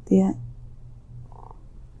 The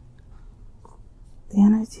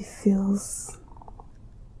energy feels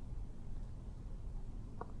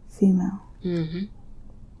female. Mm-hmm.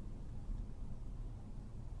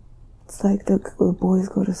 It's like the boys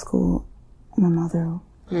go to school in another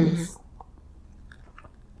place.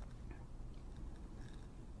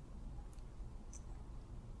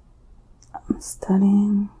 I'm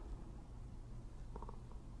studying.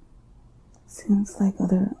 Seems like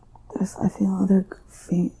I feel other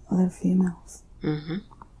females. Mm-hmm.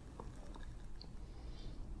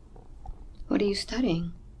 What are you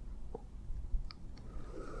studying?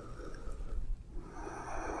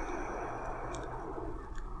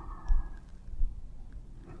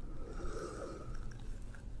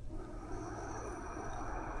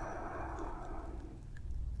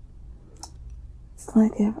 It's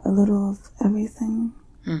like a little of everything.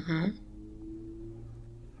 Mm-hmm.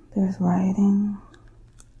 There's writing.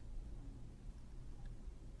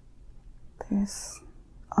 There's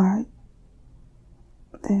art.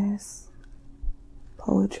 There's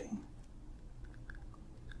poetry.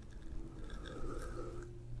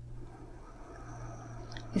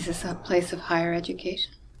 Is this a place of higher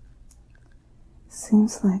education?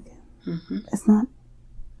 Seems like it. Mm-hmm. It's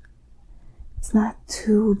not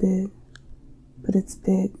too big, but it's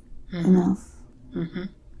big enough. Mm-hmm.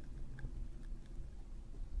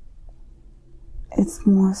 It's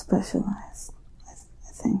more specialized,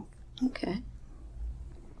 I think. Okay.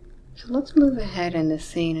 So let's move ahead in the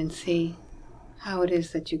scene and see how it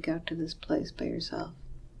is that you got to this place by yourself.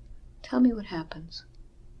 Tell me what happens.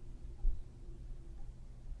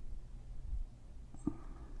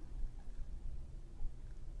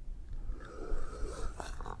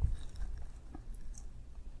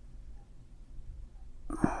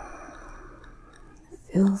 It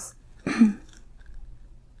feels... I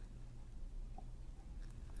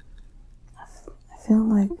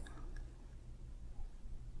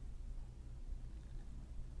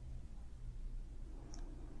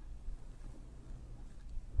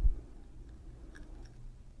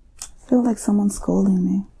feel like someone's scolding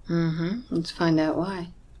me. Mm-hmm. Let's find out why.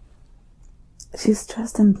 She's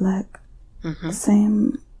dressed in black. Mm-hmm.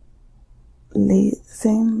 Same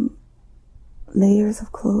layers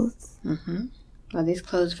of clothes. Mm-hmm. Are these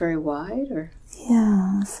clothes very wide, or?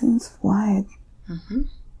 Yeah, seems wide. Mm-hmm.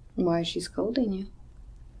 Why is she scolding you?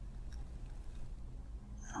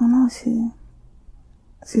 I don't know, she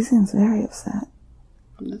seems very upset.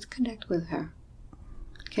 Let's connect with her.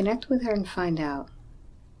 Connect with her and find out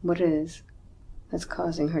what it is that's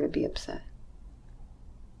causing her to be upset.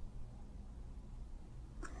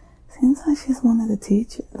 Seems like she's one of the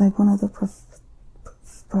teachers, like one of the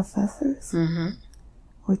professors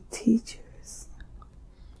or teachers.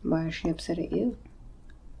 Why is she upset at you?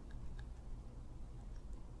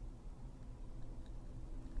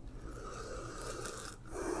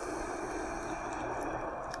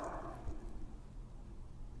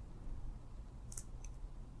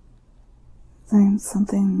 Saying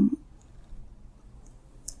something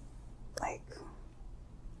like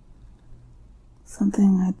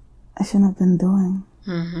something I shouldn't have been doing.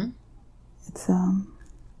 Mm-hmm. It's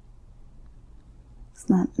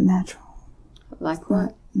not natural. Like it's what?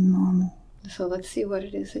 Not normal. So let's see what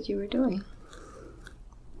it is that you were doing.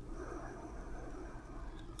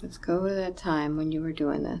 Let's go to that time when you were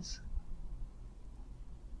doing this.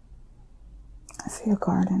 I see a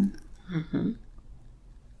garden. Mm-hmm.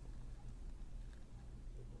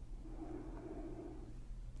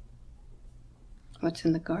 What's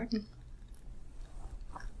in the garden?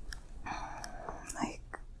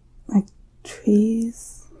 Like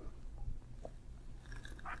trees.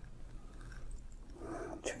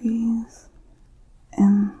 Trees.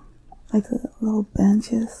 And like little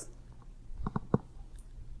benches.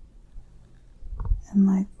 And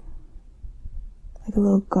like a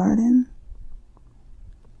little garden.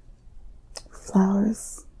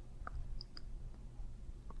 Flowers.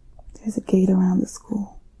 There's a gate around the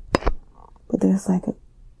school. But there's like a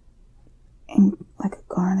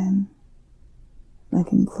garden,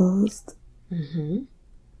 like enclosed. Mm-hmm.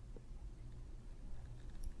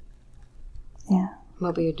 Yeah.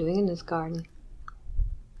 What were you doing in this garden?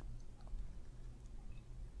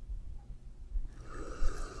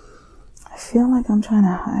 I feel like I'm trying to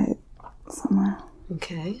hide somewhere.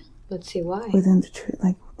 Okay. Let's see why. Within the tree,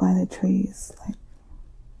 like by the trees, like.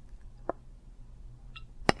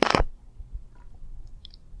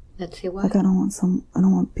 Let's see why. Like I don't want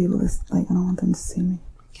people to, like, I don't want them to see me.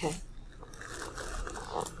 Okay.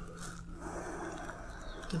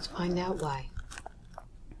 Let's find out why.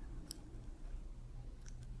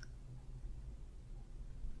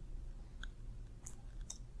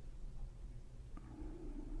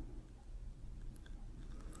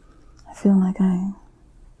 I feel like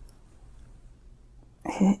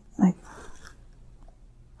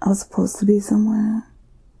I was supposed to be somewhere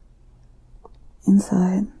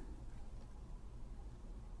inside,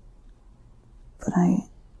 but I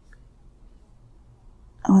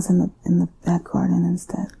was in the back garden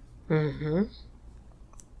instead. Mm-hmm.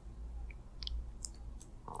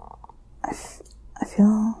 I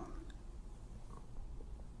feel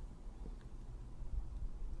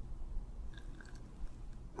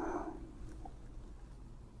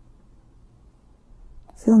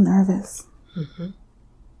nervous. Mm-hmm.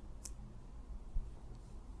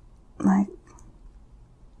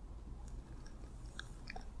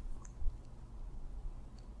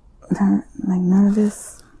 Like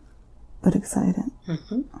nervous but excited.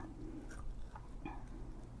 Mm-hmm. I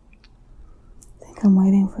think I'm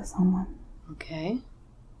waiting for someone. Okay.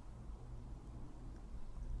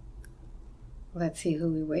 Let's see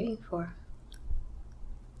who we're waiting for.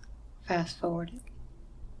 Fast forward it.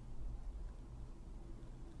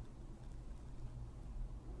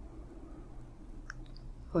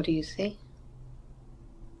 What do you see?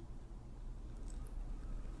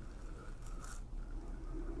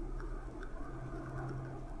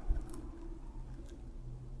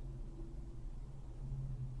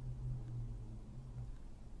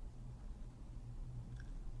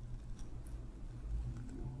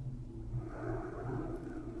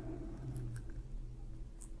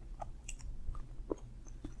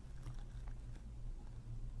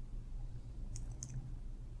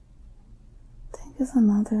 I think it's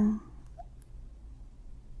another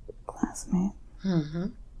classmate. Mm-hmm.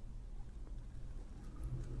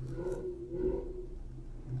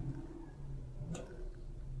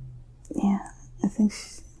 Yeah, I think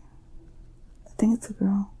it's a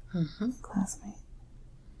girl. Mm-hmm. Classmate.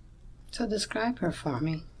 So describe her for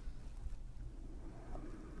me.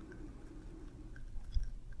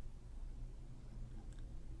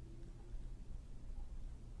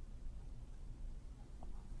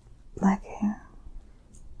 Black hair.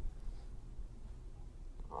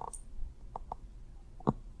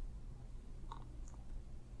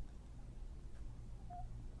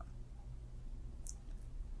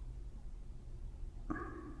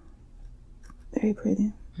 Very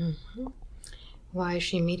pretty. Mm-hmm. Why is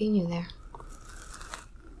she meeting you there?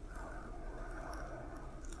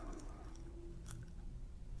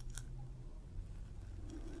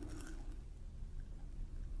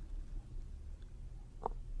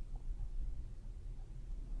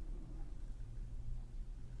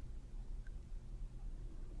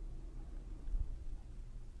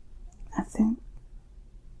 I think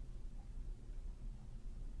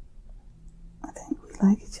we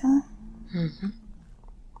like each other. Mm-hmm.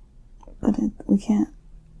 But we can't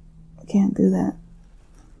do that.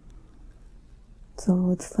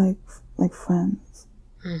 So it's like friends.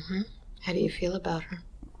 Mm-hmm. How do you feel about her?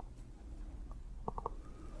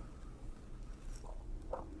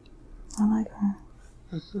 I like her.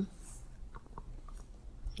 Mm-hmm.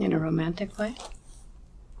 In a romantic way?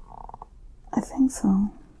 I think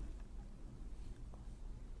so.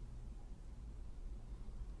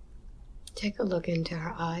 Take a look into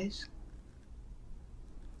her eyes.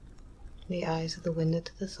 The eyes of the window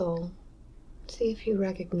to the soul. See if you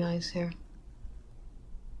recognize her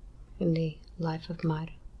in the life of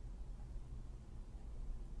Mayra.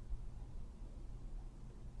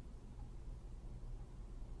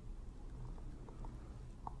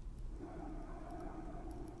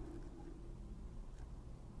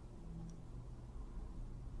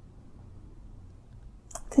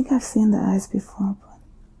 think I've seen the eyes before, but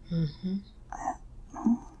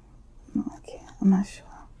no, I can't. I'm not sure.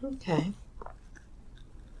 Okay.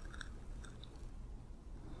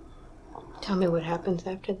 Tell me what happens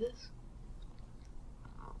after this.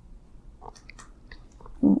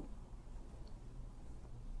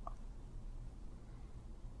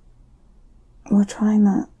 We're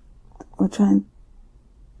trying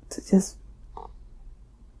to just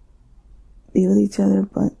be with each other,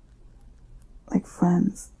 but like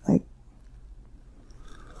friends. Like,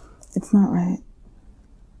 it's not right.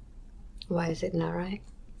 Why is it not right?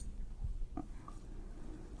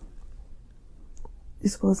 You're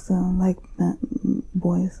supposed to like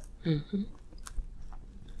boys.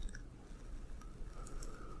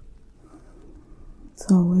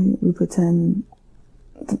 So we pretend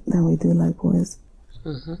that we do like boys.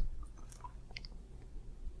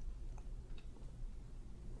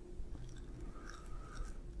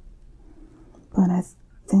 But I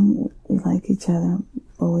think we like each other,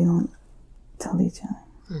 but we don't tell each other.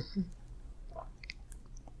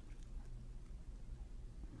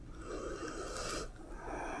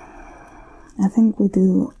 I think we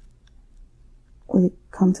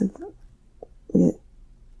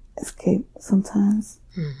escape sometimes,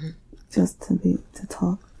 just to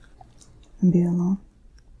talk and be alone.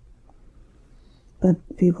 But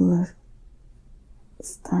people are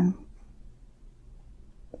starting,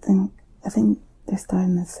 I think they're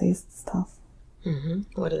starting to say stuff.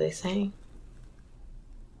 What are they saying?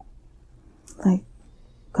 Like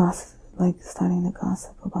gossip, like starting to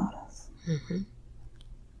gossip about us.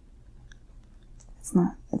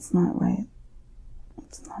 It's not right.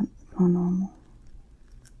 It's not normal.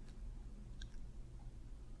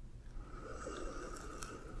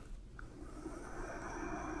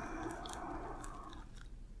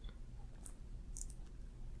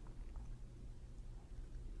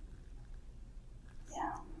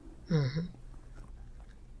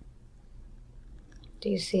 Do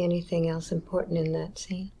you see anything else important in that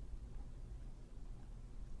scene?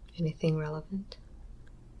 Anything relevant?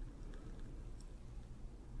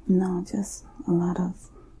 No, just a lot of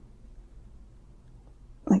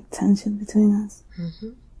like tension between us.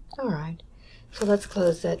 All right. So let's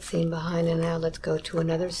close that scene behind, and now let's go to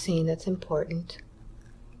another scene that's important.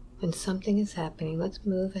 When something is happening, let's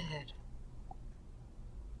move ahead.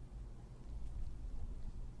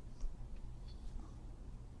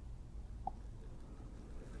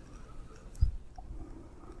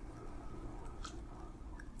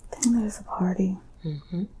 I think there's a party.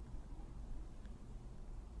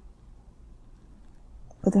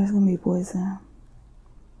 But there's gonna be boys there.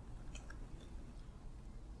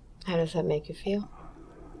 How does that make you feel?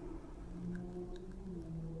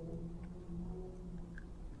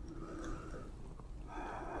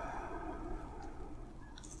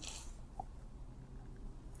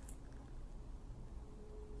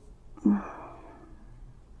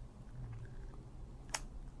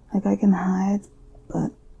 Like I can hide,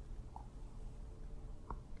 but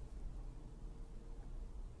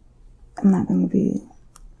I'm not gonna be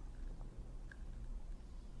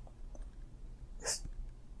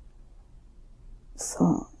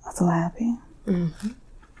so happy.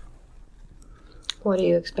 What are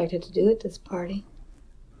you expected to do at this party?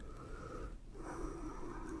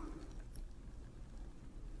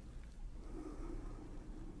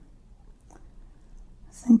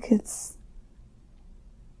 I think it's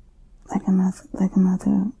like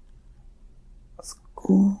another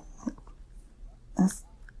school. That's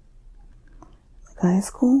like high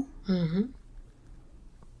school. And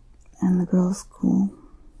the girls' school.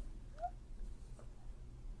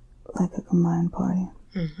 Like a combined party.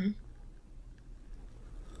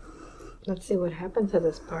 Let's see what happens at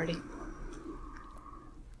this party.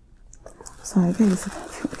 Sorry, I think it's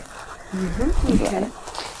Okay.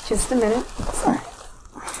 Just a minute. Sorry.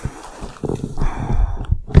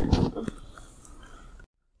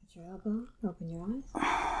 Put your elbow, open your eyes.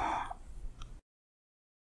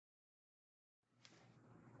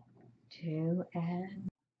 2, and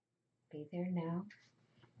be there now.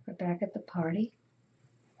 We're back at the party.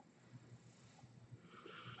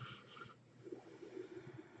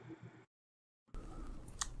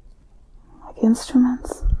 Like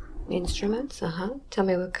instruments. Instruments? Tell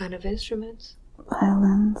me what kind of instruments.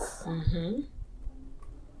 Violins.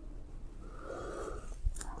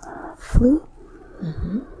 Flute.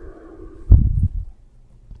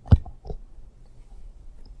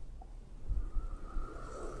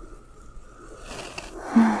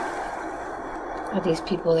 Are these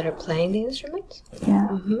people that are playing the instruments?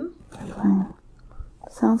 Yeah. They're playing.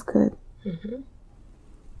 Sounds good.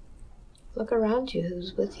 Look around you.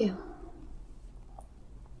 Who's with you?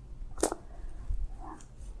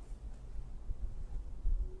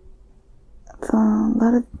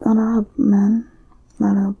 a lot of men, a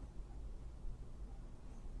lot of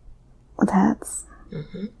with hats.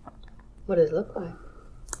 Mm-hmm. What does it look like?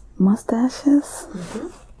 Mustaches. Mm-hmm.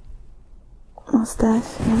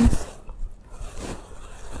 Mustaches.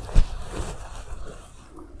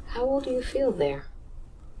 How old do you feel there?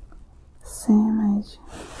 Same age.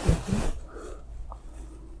 Mm-hmm.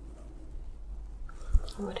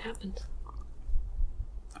 What happens?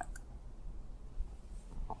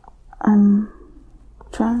 I'm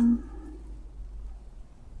trying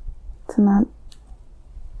to not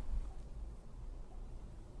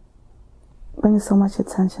bring so much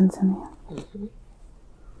attention to me. Mm-hmm.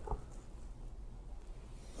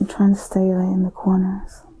 I'm trying to stay like in the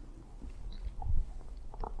corners.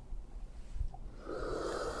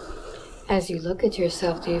 As you look at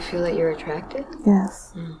yourself, do you feel that you're attractive?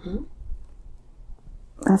 Yes. Mm-hmm.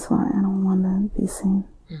 That's why I don't want to be seen.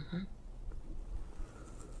 Mm-hmm.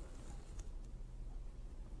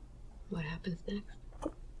 What happens next?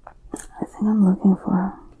 I think I'm looking for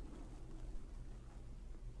her.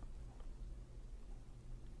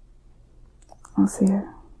 I'll see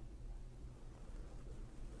her.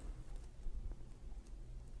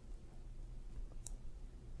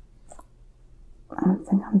 I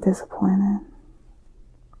think I'm disappointed.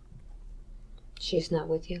 She's not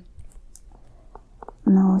with you?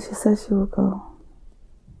 No, she said she would go,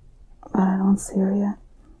 but I don't see her yet.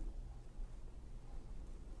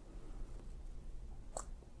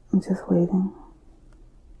 I'm just waiting.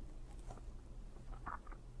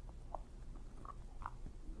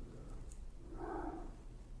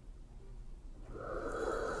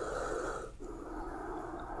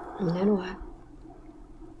 And then what?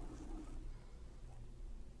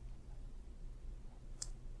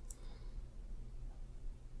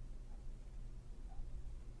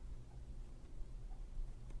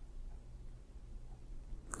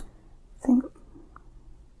 I think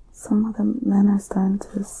some of the men are starting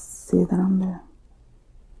to see that I'm there.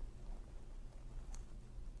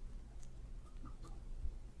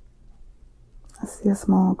 I see a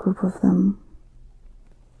small group of them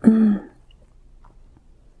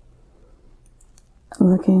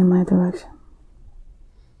looking in my direction.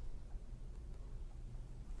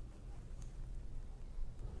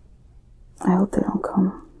 I hope they don't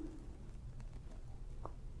come.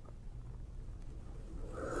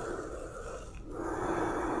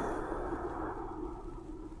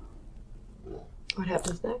 What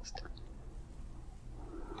happens next?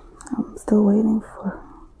 I'm still waiting for.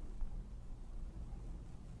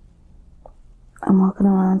 I'm walking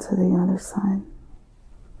around to the other side.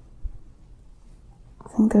 I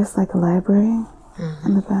think there's like a library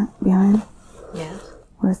in the back behind. Yes.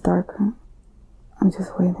 Where it's darker. I'm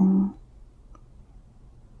just waiting.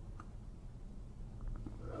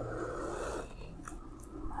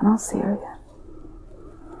 I don't see her yet.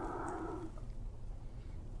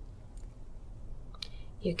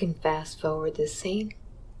 You can fast forward this scene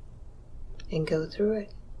and go through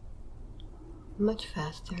it much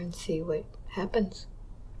faster and see what happens.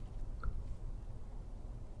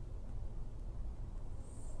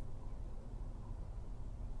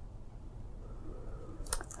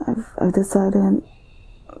 I've decided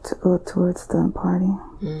to go towards the party.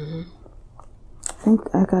 Mm-hmm. I think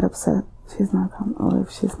I got upset if she's not coming, or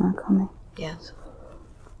if she's not coming. Yes.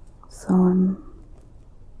 So I'm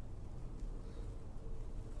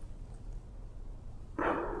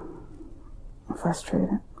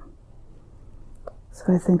frustrated.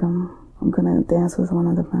 So I think I'm gonna dance with one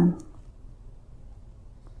of the men.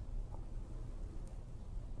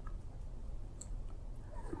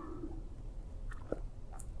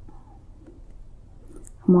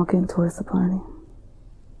 I'm walking towards the party.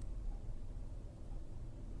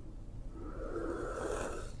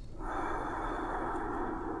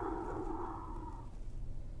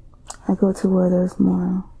 I go to where there's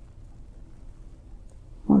more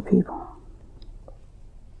people.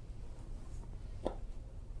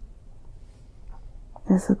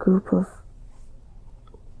 There's a group of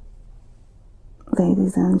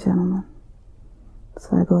ladies and gentlemen.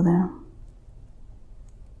 So I go there.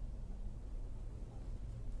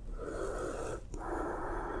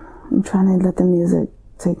 I'm trying to let the music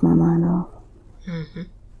take my mind off. Mm-hmm.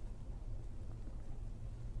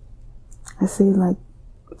 I see like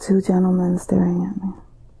two gentlemen staring at me.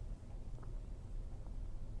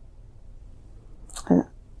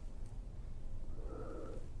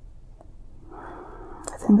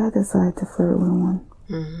 I think I decided to flirt with one.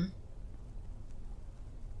 Mm-hmm.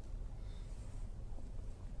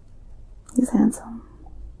 He's handsome.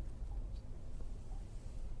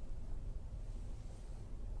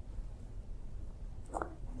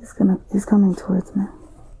 He's coming towards me.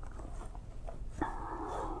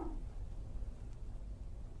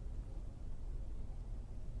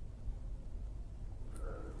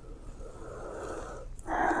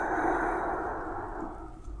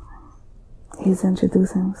 He's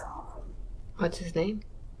introducing himself. What's his name?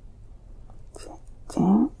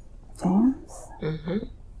 James? Mm-hmm.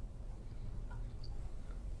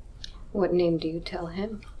 What name do you tell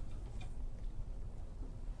him?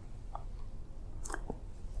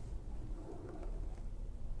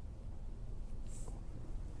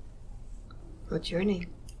 What's your name?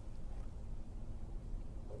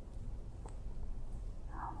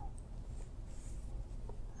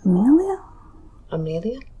 Amelia?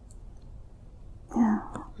 Amelia? Yeah.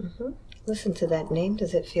 Mm-hmm. Listen to that name.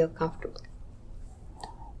 Does it feel comfortable?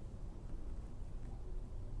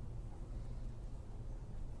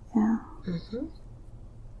 Yeah. Mm-hmm.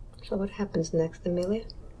 So what happens next, Amelia?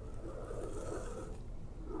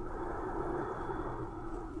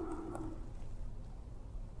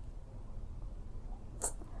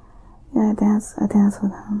 Yeah, I dance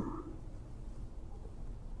with him.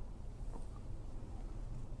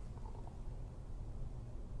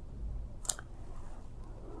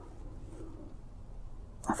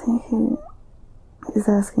 I think he's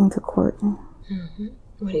asking to court me. Mm-hmm.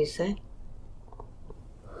 What do you say?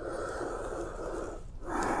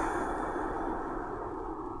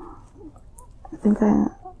 I think I'm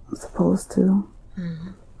supposed to.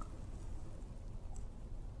 Mm-hmm.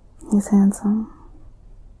 He's handsome.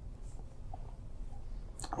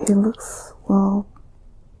 He looks well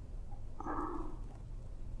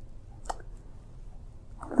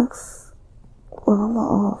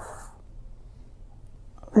off.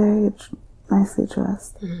 Very nicely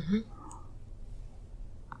dressed. Mm-hmm.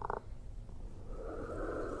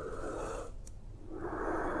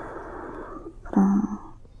 But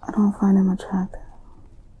I don't find him attractive.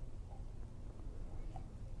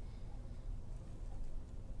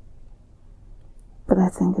 But I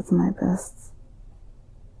think it's my best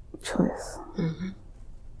choice. Mm-hmm.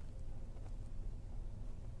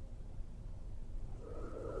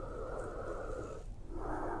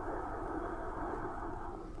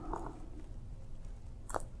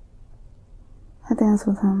 I dance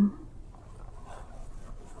with him.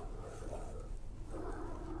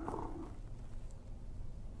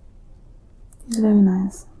 He's very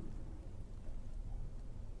nice.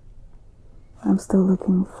 I'm still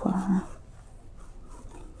looking for her.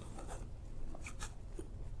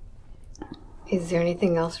 Is there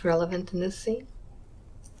anything else relevant in this scene?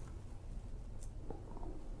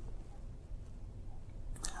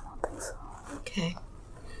 I don't think so. Okay.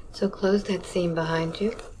 So close that scene behind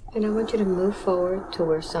you, and I want you to move forward to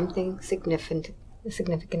where something significant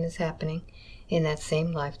is happening in that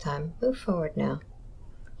same lifetime. Move forward now.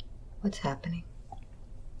 What's happening?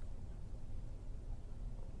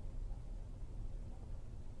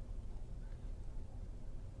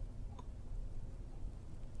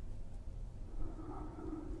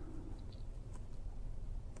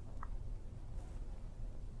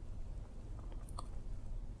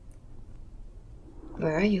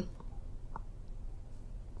 Where are you?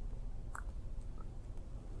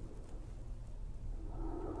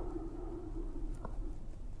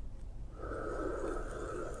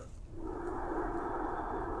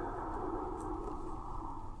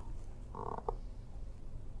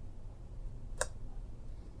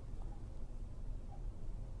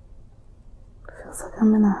 Feels like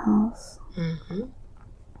I'm in a house. Mm-hmm.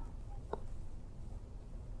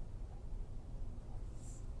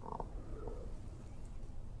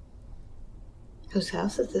 Whose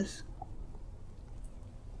house is this?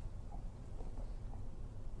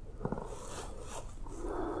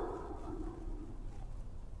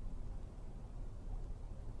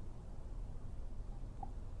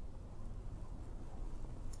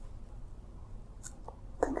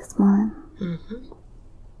 I think it's mine. Mm-hmm.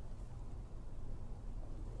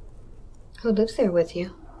 Who lives there with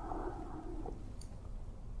you?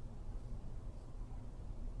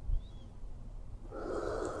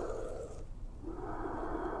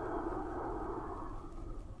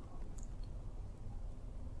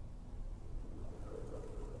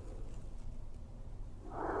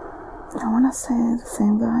 I want to say the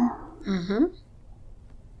same guy. Mm-hmm.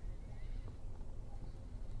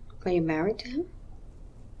 Are you married to him?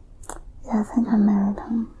 Yeah, I think I married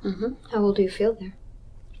him. Mm-hmm. How old do you feel there?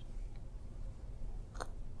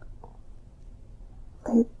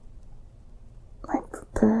 Late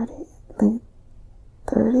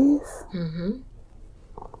 30s. Mm-hmm.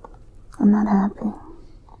 I'm not happy.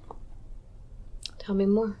 Tell me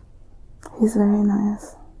more. He's very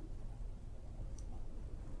nice.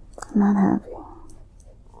 I'm not happy.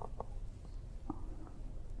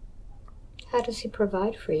 How does he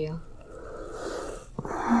provide for you?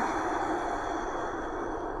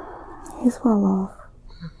 He's well off.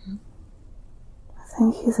 Mm-hmm. I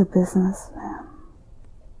think he's a businessman.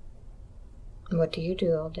 What do you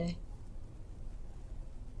do all day?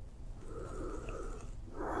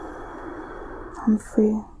 I'm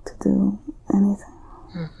free to do anything.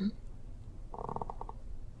 Mm-hmm.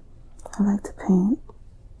 I like to paint.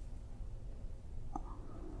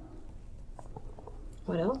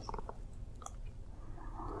 What else?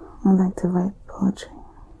 I like to write poetry.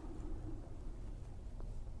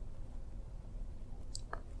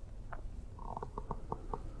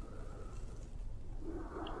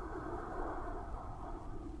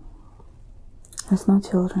 There's no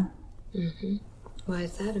children. Mm-hmm. Why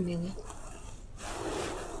is that, Amelia?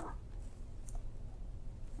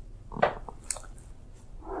 I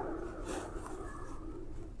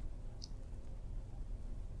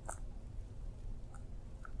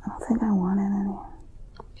don't think I wanted any.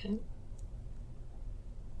 Okay.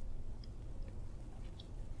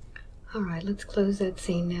 All right, let's close that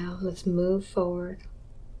scene now. Let's move forward.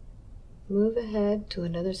 Move ahead to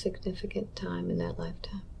another significant time in that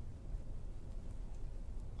lifetime.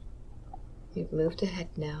 You've moved ahead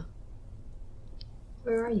now.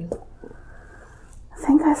 Where are you? I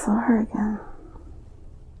think I saw her again.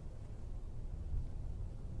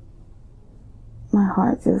 My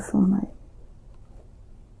heart just went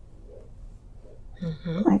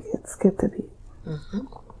like it skipped a beat. Mm-hmm.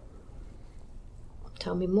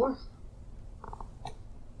 Tell me more.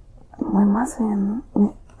 We must be in, we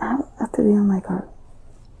have to be in like our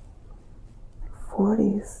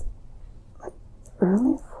 40s, like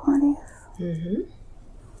early 40s. Mm-hmm.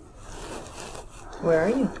 Where are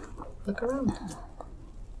you? Look around.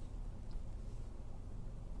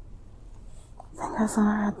 I think I saw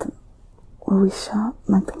her at the, where we shop,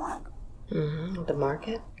 like the market. Mm-hmm. The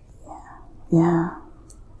market? Yeah.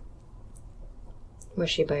 Was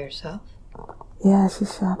she by herself? Yeah,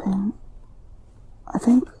 she's shopping. I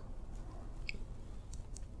think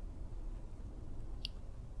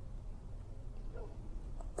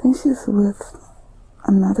she's with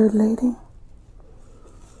another lady.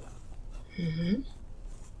 Mm-hmm.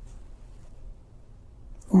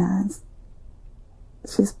 Yeah,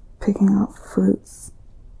 she's picking out fruits.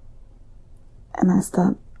 And I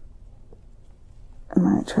stopped in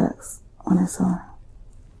my tracks when I saw her.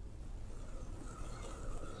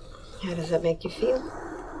 How does that make you feel?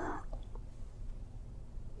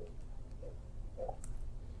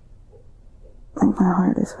 Like my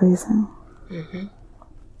heart is racing. Mm-hmm.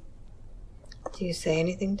 Do you say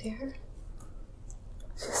anything to her?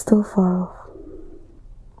 She's still far off.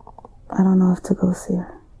 I don't know if to go see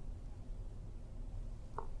her.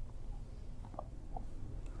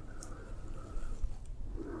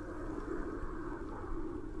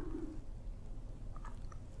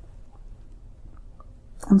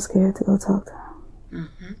 I'm scared to go talk to her.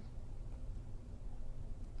 Mm-hmm.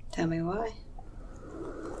 Tell me why.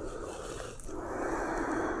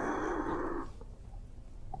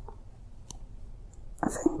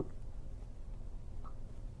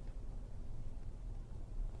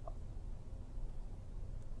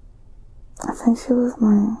 I think she was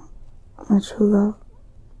my true love.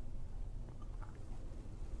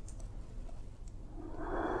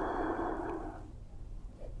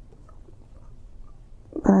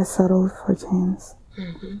 But I settled for James.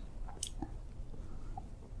 Mm-hmm.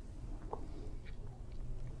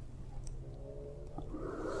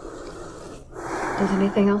 Does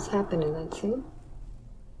anything else happen in that scene?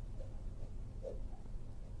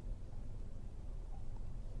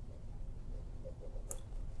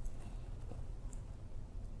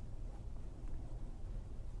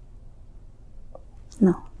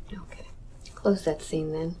 No. Okay. Close that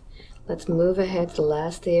scene then. Let's move ahead to the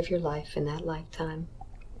last day of your life in that lifetime.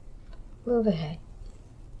 Move ahead.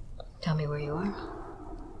 Tell me where you are.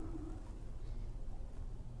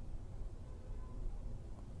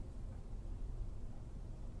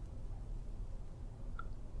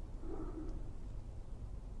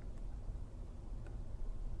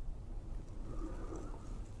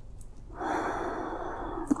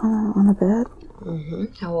 On a bed. Mm-hmm.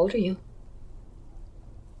 How old are you?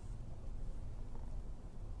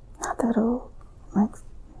 Not that old. Like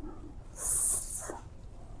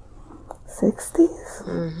 60s.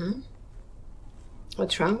 Mm-hmm.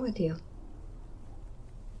 What's wrong with you?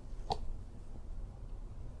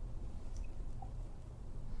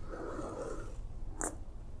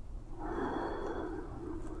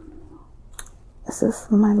 It's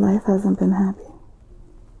just my life hasn't been happy.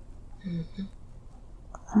 Mm-hmm.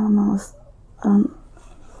 I don't know. I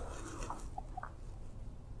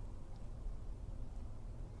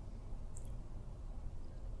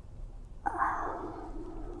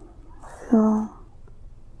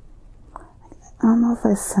don't know if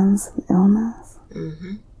I sense an illness,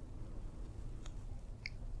 Mm-hmm.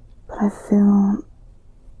 but I feel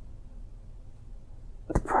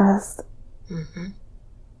depressed,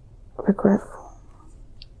 regretful.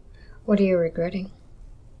 What are you regretting?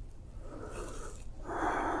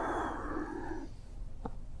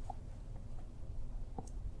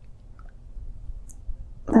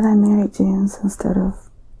 That I married James instead of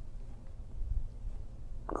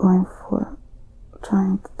going for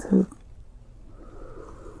trying to,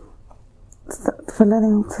 for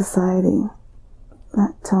letting society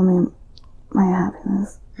not tell me my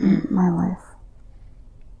happiness in my life,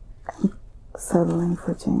 and settling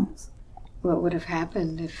for James. What would have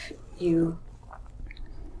happened if you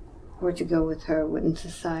were to go with her? Wouldn't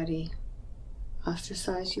society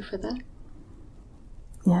ostracize you for that?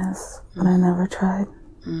 Yes, but I never tried.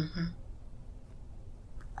 I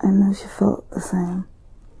knew she felt the same,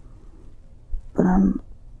 but I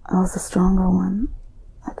was the stronger one.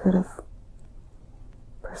 I could have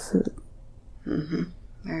pursued.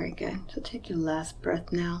 Very good. So take your last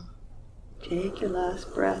breath now. Take your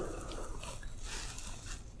last breath.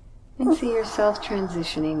 And see yourself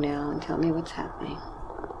transitioning now and tell me what's happening.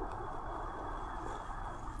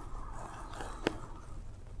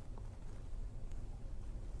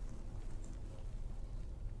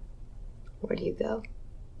 Where do you go?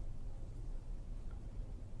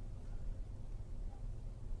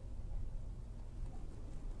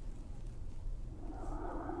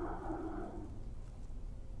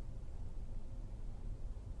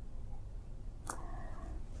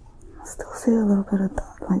 I still see a little bit of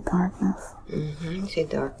darkness. You see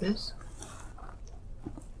darkness?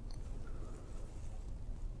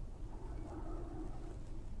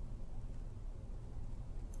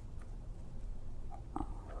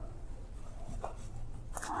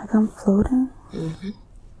 Like I'm floating.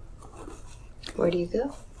 Where do you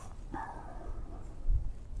go?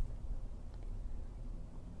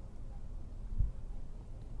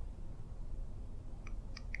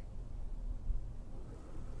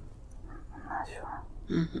 I'm not sure.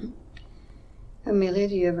 Amelia,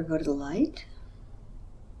 do you ever go to the light?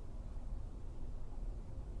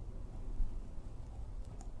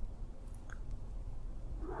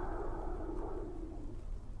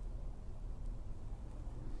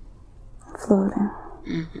 Floating.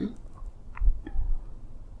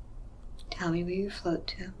 Tell me where you float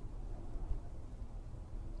to.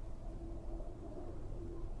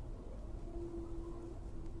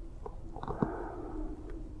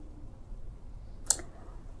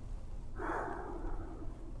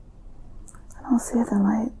 I don't see the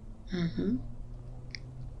light.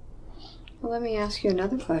 Well, let me ask you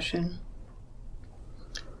another question.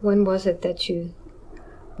 When was it that you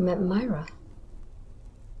met Myra?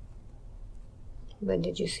 When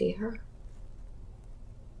did you see her?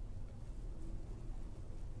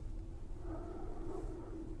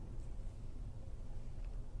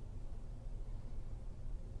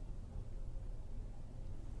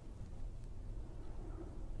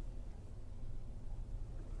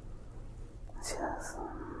 She was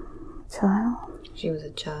a child. She was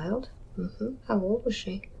a child? How old was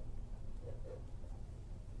she?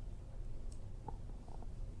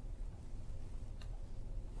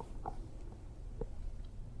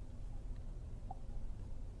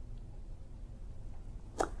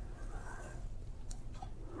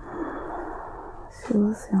 She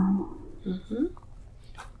was young.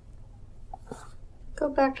 Go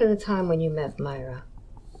back to the time when you met Myra.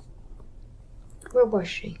 Where was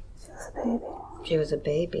she? She was a baby. She was a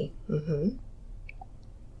baby.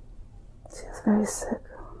 She was very sick.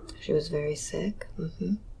 She was very sick.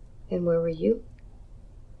 And where were you?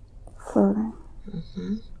 Floating.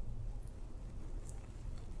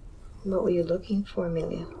 What were you looking for,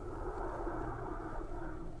 Amelia?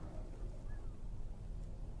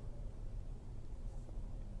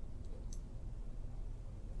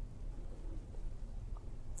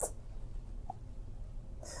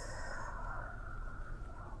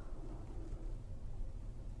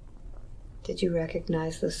 Did you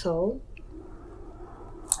recognize the soul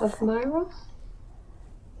of Myra?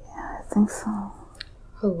 Yeah, I think so.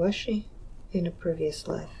 Who was she in a previous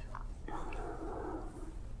life?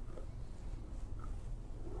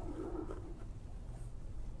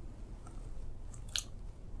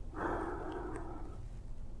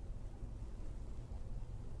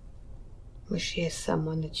 Was she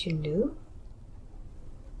someone that you knew?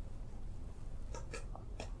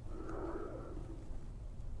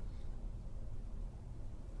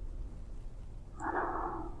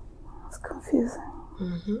 It's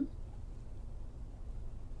confusing.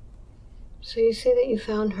 So you say that you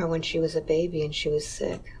found her when she was a baby and she was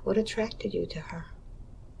sick. What attracted you to her?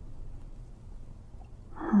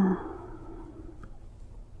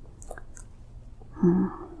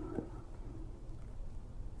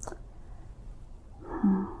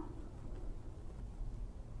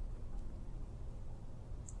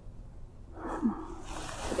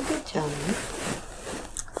 Tell me.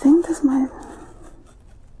 I think this might...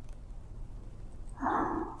 I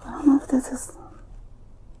don't know if this is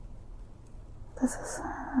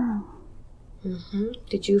her.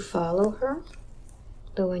 Did you follow her?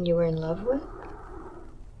 The one you were in love with?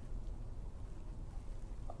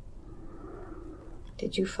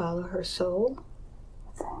 Did you follow her soul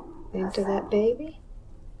into that baby?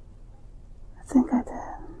 I think I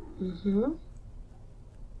did.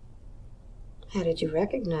 How did you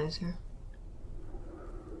recognize her?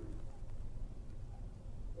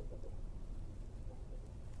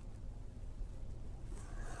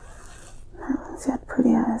 She had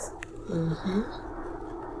pretty eyes.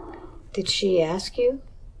 Did she ask you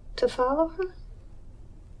to follow her?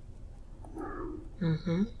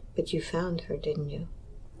 But you found her, didn't you?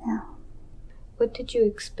 Yeah. What did you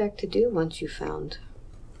expect to do once you found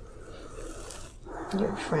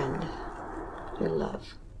your friend, your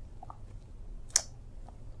love?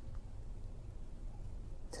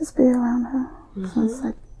 Just be around her, since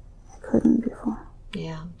I couldn't before.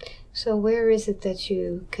 Yeah. So where is it that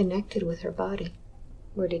you connected with her body?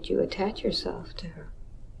 Where did you attach yourself to her?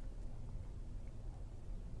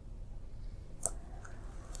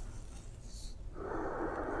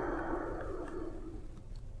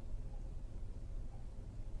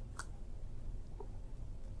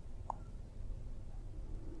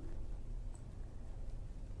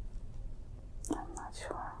 I'm not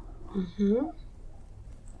sure.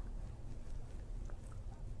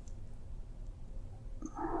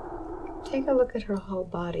 Take a look at her whole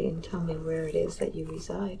body and tell me where it is that you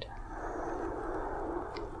reside.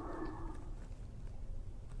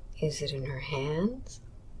 Is it in her hands?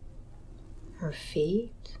 Her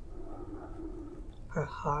feet? Her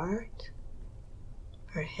heart?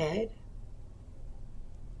 Her head?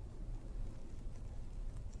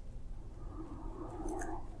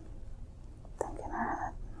 I think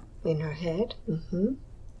in her head. In her head?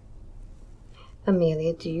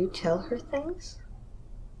 Amelia, do you tell her things?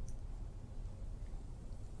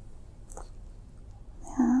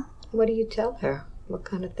 Yeah. What do you tell her? What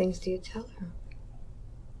kind of things do you tell her?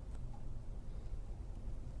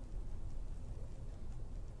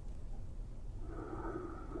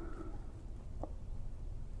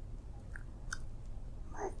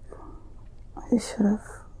 Like, I should have.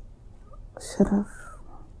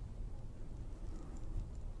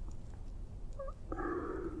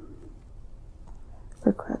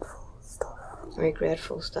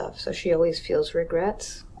 Regretful stuff. So she always feels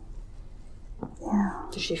regrets? Yeah.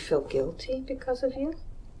 Does she feel guilty because of you?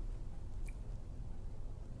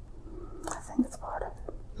 I think it's part of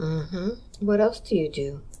it. What else do you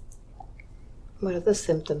do? What other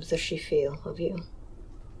symptoms does she feel of you?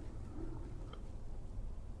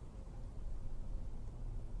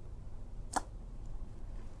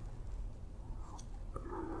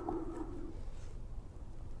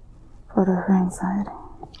 Part of her anxiety.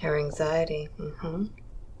 Her anxiety.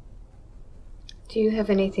 Do you have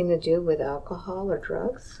anything to do with alcohol or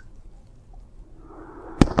drugs?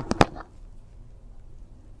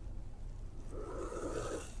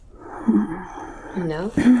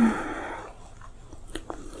 No? I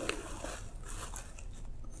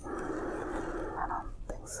don't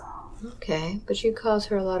think so. Okay, but she cause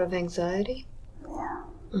her a lot of anxiety? Yeah.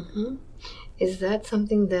 Is that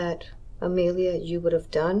something that, Amelia, you would have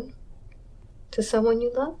done to someone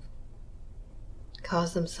you love?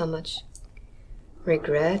 Cause them so much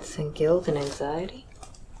regrets and guilt and anxiety?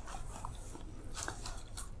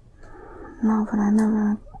 No, but I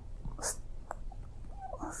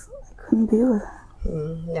couldn't be with her.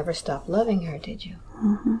 Never stopped loving her, did you?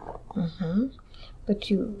 But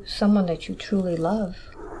someone that you truly love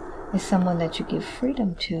is someone that you give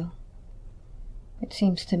freedom to. It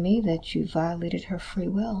seems to me that you violated her free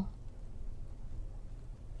will.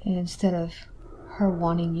 And instead of her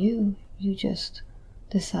wanting you, you just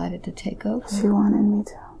decided to take over. She wanted me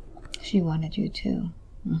to. She wanted you to.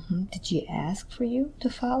 Did she ask for you to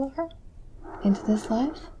follow her into this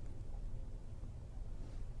life?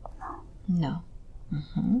 No.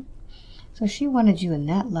 So she wanted you in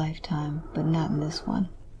that lifetime, but not in this one.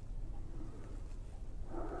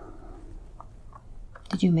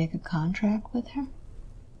 Did you make a contract with her?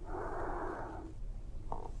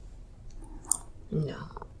 No.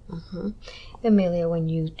 Amelia, when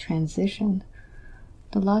you transitioned,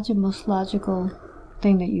 the most logical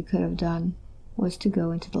thing that you could have done was to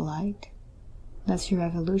go into the light. That's your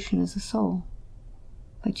evolution as a soul.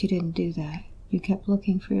 But you didn't do that. You kept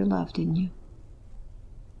looking for your love, didn't you?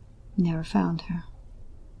 Never found her.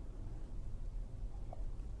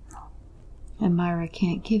 And Myra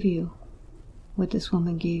can't give you what this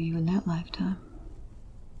woman gave you in that lifetime.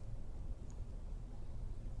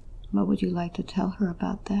 What would you like to tell her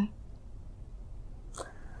about that?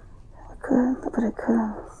 I could, but I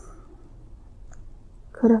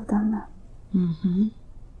could have done that. Mm-hmm.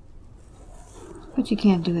 But you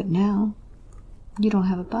can't do it now. You don't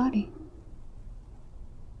have a body.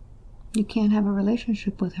 You can't have a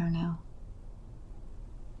relationship with her now.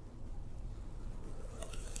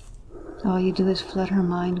 All you do is flood her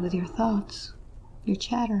mind with your thoughts, your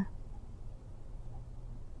chatter.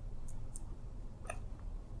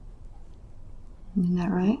 Isn't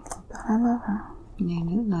that right? But I love her. You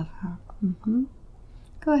do love her. Mm-hmm.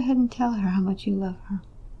 Go ahead and tell her how much you love her.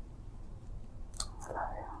 I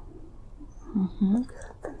love you. Mm-hmm. We could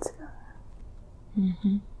have been together.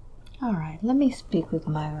 Mm-hmm. All right, let me speak with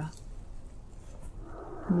Myra.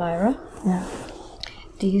 Myra? Yeah.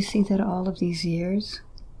 Do you see that all of these years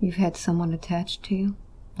you've had someone attached to you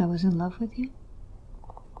that was in love with you?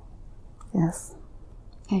 Yes.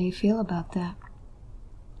 How do you feel about that?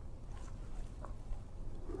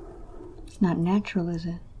 It's not natural, is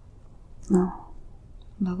it? No.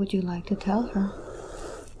 What would you like to tell her?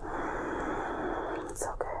 It's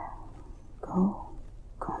okay. Go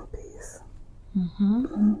in peace. Mm-hmm.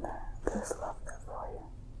 And there's love there for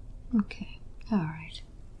you. Okay. All right.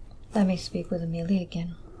 Let me speak with Amelia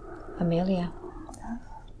again. Amelia,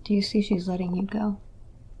 do you see she's letting you go?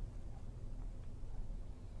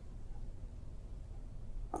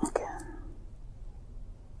 Again.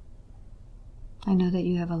 I know that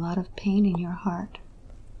you have a lot of pain in your heart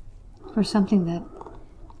for something that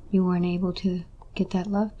you weren't able to get that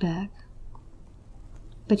love back.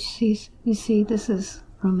 But you see, this is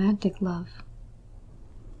romantic love.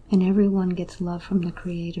 And everyone gets love from the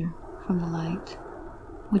Creator, from the light.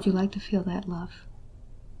 Would you like to feel that love?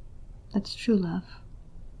 That's true love.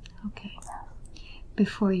 Okay.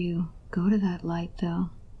 Before you go to that light, though,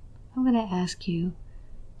 I'm going to ask you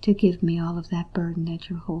to give me all of that burden that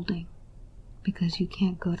you're holding, because you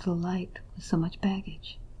can't go to the light with so much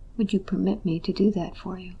baggage. Would you permit me to do that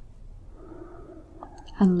for you?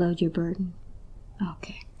 Unload your burden.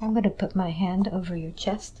 Okay. I'm going to put my hand over your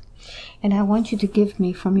chest, and I want you to give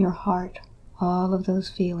me from your heart all of those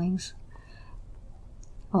feelings,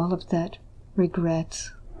 all of that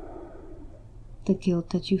regret, the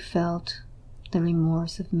guilt that you felt, the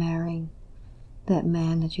remorse of marrying that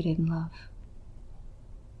man that you didn't love.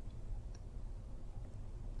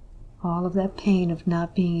 All of that pain of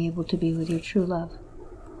not being able to be with your true love.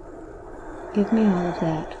 Give me all of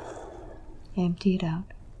that. Empty it out.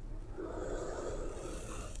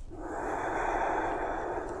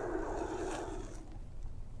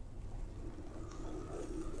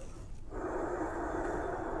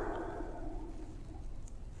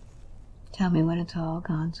 Tell me when it's all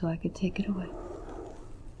gone so I could take it away.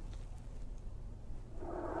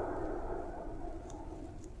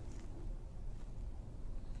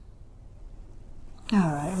 All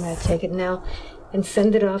right, I'm going to take it now and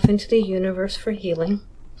send it off into the universe for healing.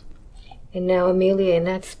 And now, Amelia, in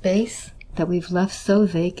that space that we've left so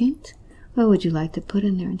vacant, what would you like to put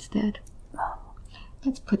in there instead? Love.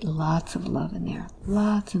 Let's put lots of love in there.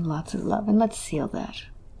 Lots and lots of love. And let's seal that.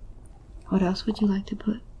 What else would you like to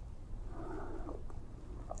put?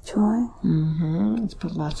 Joy. Mm-hmm. Let's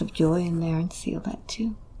put lots of joy in there and seal that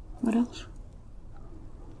too. What else?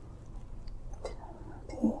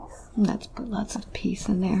 Peace. Let's put lots of peace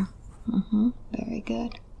in there. Mm-hmm. Very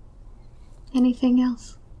good. Anything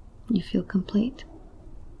else? You feel complete?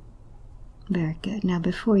 Very good. Now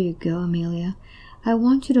before you go, Amelia, I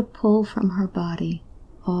want you to pull from her body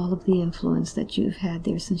all of the influence that you've had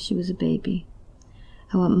there since she was a baby.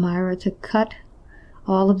 I want Myra to cut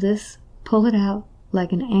all of this, pull it out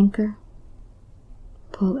like an anchor.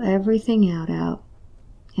 Pull everything out.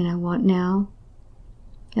 And I want now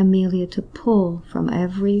Amelia to pull from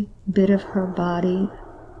every bit of her body,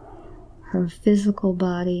 her physical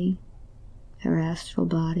body, her astral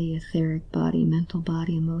body, etheric body, mental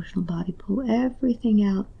body, emotional body. Pull everything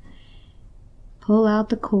out. Pull out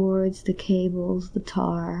the cords, the cables, the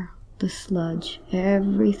tar, the sludge,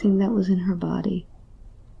 everything that was in her body.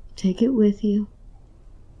 Take it with you.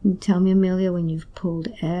 And tell me, Amelia, when you've pulled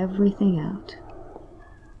everything out.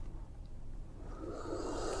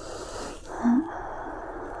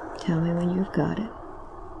 Tell me when you've got it.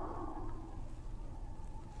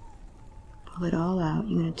 Pull it all out.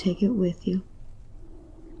 You're going to take it with you.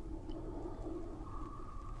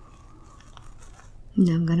 And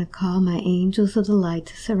I'm going to call my angels of the light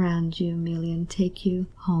to surround you, Amelia, and take you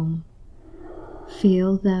home.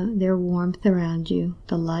 Feel their warmth around you,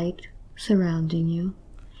 the light surrounding you.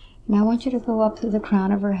 And I want you to go up to the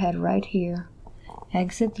crown of her head right here.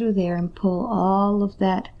 Exit through there and pull all of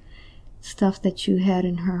that stuff that you had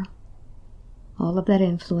in her. all of that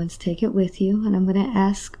influence, take it with you, and I'm going to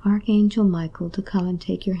ask Archangel Michael to come and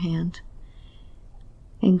take your hand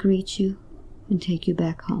and greet you and take you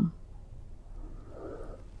back home.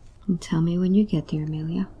 And tell me when you get there,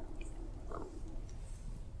 Amelia.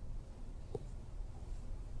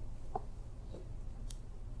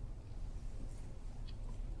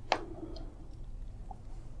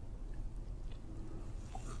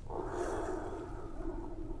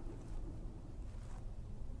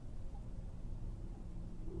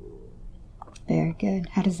 Very good.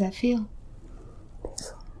 How does that feel?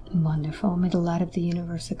 Wonderful. May the light of the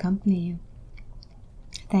universe accompany you.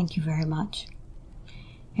 Thank you very much.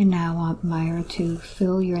 And now I want Myra to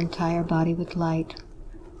fill your entire body with light.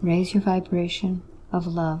 Raise your vibration of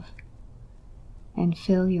love and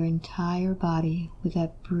fill your entire body with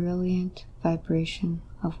that brilliant vibration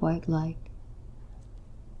of white light.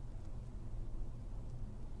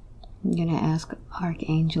 I'm going to ask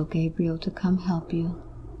Archangel Gabriel to come help you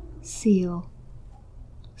seal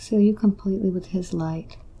you completely with his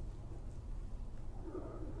light.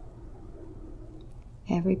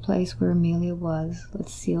 Every place where Amelia was,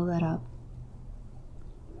 let's seal that up.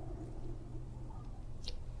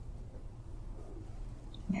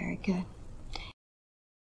 Very good.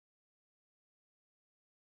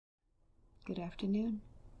 Good afternoon.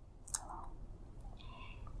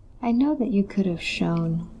 I know that you could have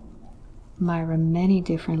shown Myra many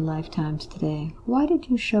different lifetimes today. Why did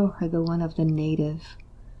you show her the one of the native,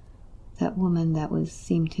 that woman that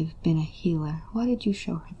seemed to have been a healer? Why did you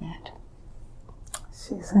show her that?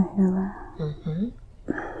 She's a healer. Mm-hmm.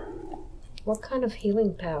 What kind of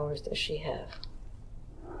healing powers does she have?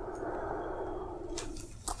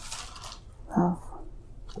 Love.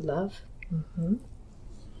 Love? Mm-hmm.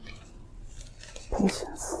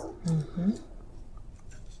 Patience. Mm-hmm.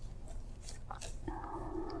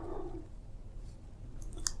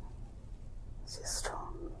 She's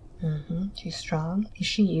strong. Mm-hmm. She's strong. Is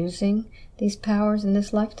she using these powers in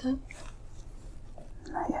this lifetime?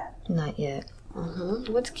 Not yet. Not yet.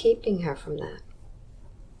 Mm-hmm. What's keeping her from that?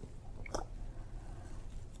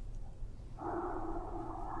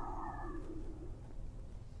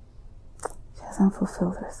 She hasn't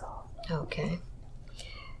fulfilled herself. Okay.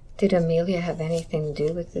 Did Amelia have anything to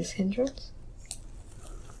do with this hindrance?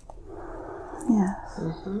 Yes.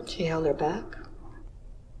 Mm-hmm. She held her back?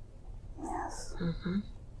 Yes. Mm-hmm.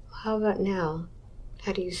 How about now?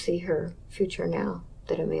 How do you see her future now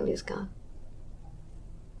that Amelia's gone?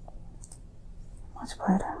 Much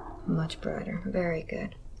brighter. Much brighter. Very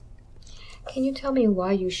good. Can you tell me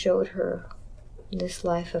why you showed her this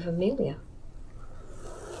life of Amelia?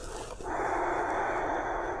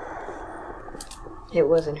 It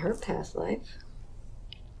wasn't her past life.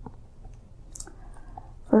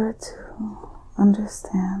 For her to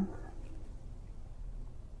understand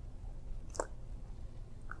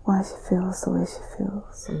why she feels the way she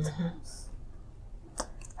feels sometimes.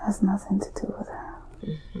 Has nothing to do with her.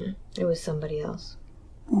 Mm-hmm. It was somebody else.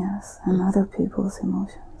 Yes, and other people's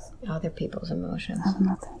emotions. Other people's emotions. Have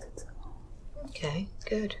nothing to do. Okay,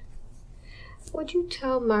 good. Would you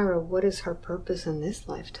tell Myra what is her purpose in this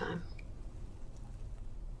lifetime?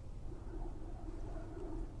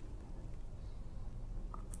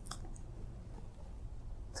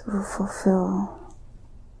 To fulfill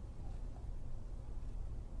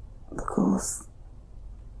the goals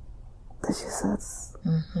that she sets.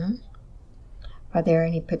 Mm-hmm. Are there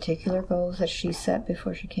any particular goals that she set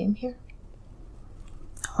before she came here?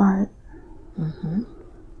 Art. Mm-hmm.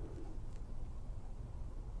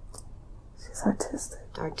 She's artistic.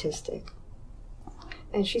 Artistic.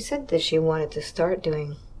 And she said that she wanted to start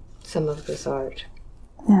doing some of this art.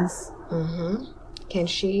 Yes. Mm-hmm. Can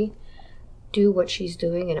she do what she's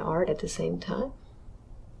doing in art at the same time?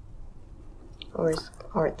 Or is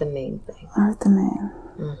art the main thing? Art the main.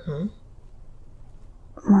 Mm-hmm.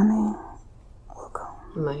 Money will come.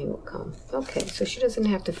 Money will come. Okay, so she doesn't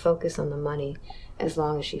have to focus on the money as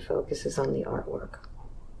long as she focuses on the artwork.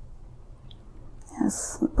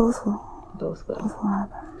 Yes, both will. Both will. Both will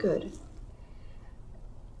happen. Good.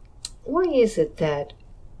 Why is it that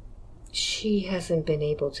she hasn't been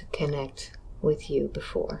able to connect with you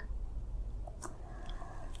before?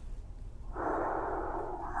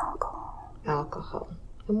 Alcohol. Alcohol.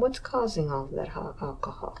 And what's causing all of that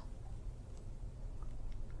alcohol?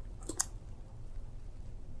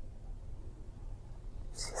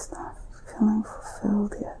 She's not feeling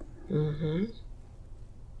fulfilled yet. Mm-hmm.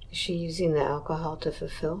 Is she using the alcohol to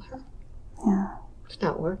fulfill her? Yeah. It's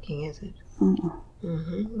not working, is it? Mm-mm.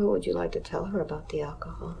 Mm-hmm. What would you like to tell her about the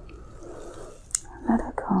alcohol? Let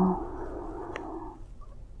it go.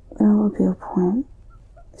 There will be a point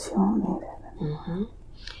she won't need it. Mm-hmm.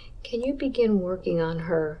 Can you begin working on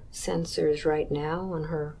her sensors right now,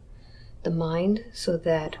 on the mind, so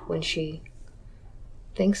that when she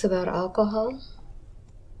thinks about alcohol,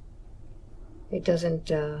 it doesn't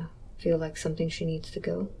feel like something she needs to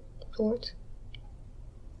go towards?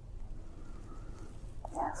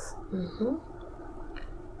 Yes.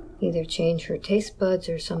 Either change her taste buds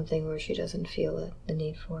or something where she doesn't feel the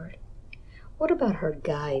need for it. What about her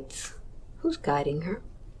guides? Who's guiding her?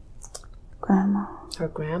 Grandma. Her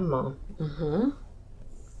grandma.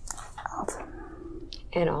 Alton.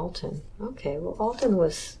 And Alton. Okay, well, Alton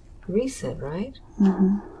was recent, right?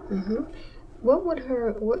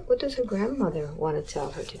 What does her grandmother want to tell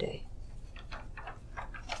her today?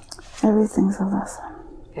 Everything's a lesson.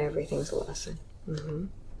 Everything's a lesson.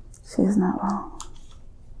 She's not wrong.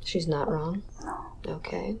 She's not wrong? No.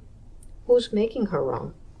 Okay. Who's making her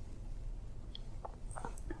wrong?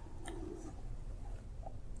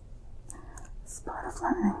 It's part of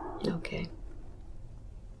learning. Okay.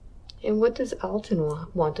 And what does Alton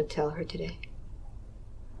want to tell her today?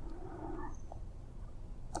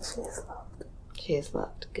 She is loved. She is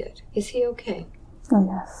loved. Good. Is he okay? Oh,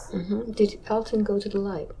 yes. Did Alton go to the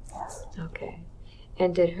light? Yes. Okay.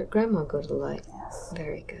 And did her grandma go to the light? Yes.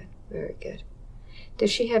 Very good. Very good. Does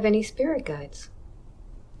she have any spirit guides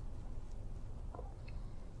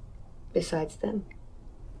besides them?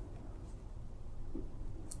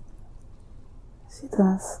 She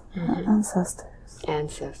does. Ancestors.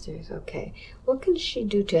 Ancestors, okay. What can she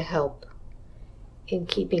do to help in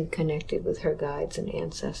keeping connected with her guides and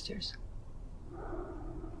ancestors?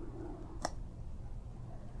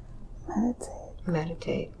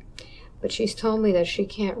 Meditate. But she's told me that she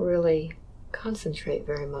can't really concentrate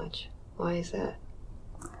very much. Why is that?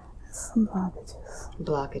 Some blockages.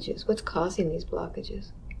 Blockages. What's causing these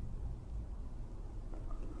blockages?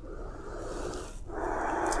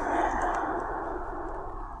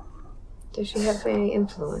 Does she have any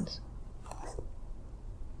influence?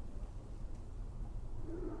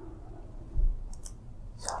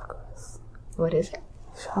 Chakras. What is it?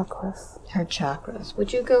 Chakras. Her chakras.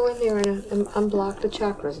 Would you go in there and unblock the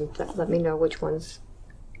chakras and let me know which ones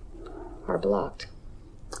are blocked?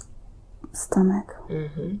 Stomach.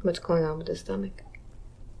 What's going on with the stomach?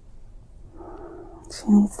 She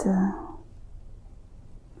needs to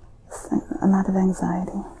think a lot of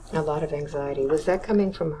anxiety. A lot of anxiety. Was that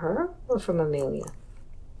coming from her or from Amelia?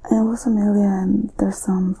 It was Amelia, and there's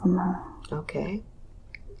some from her. Okay.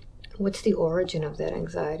 What's the origin of that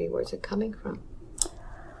anxiety? Where's it coming from?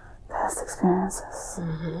 Past experiences.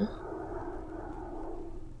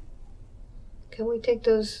 Can we take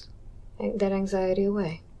that anxiety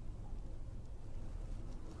away?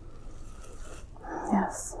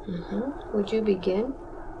 Yes. Would you begin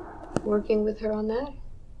working with her on that?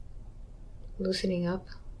 Loosening up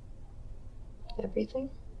everything?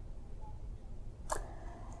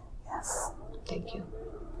 Yes. Thank you.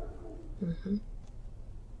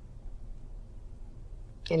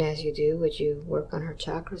 And as you do, would you work on her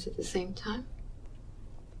chakras at the same time?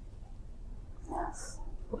 Yes.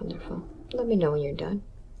 Wonderful. Let me know when you're done.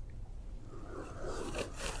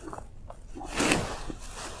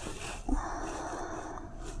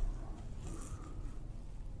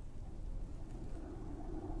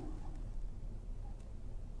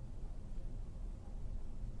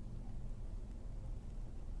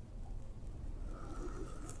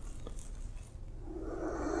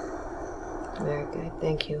 Very good,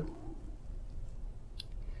 thank you.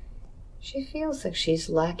 She feels like she's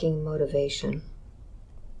lacking motivation.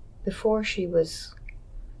 Before she was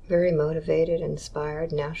very motivated,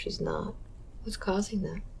 inspired, now she's not. What's causing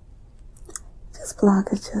that? Just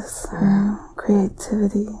blockages.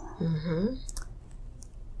 Creativity.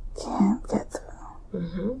 Can't get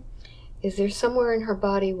through. Is there somewhere in her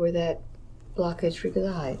body where that blockage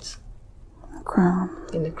resides? The crown.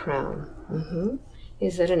 In the crown.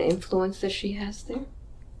 Is that an influence that she has there?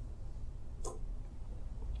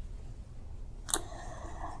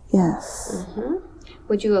 Yes.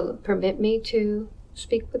 Would you permit me to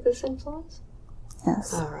speak with this influence?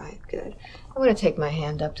 Yes. All right, good. I'm going to take my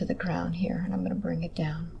hand up to the crown here, and I'm going to bring it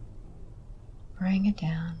down. Bring it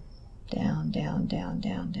down. Down, down, down,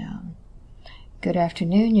 down, down. Good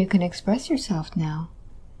afternoon. You can express yourself now.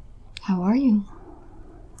 How are you?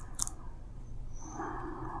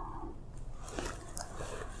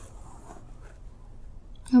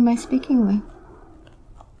 Who am I speaking with?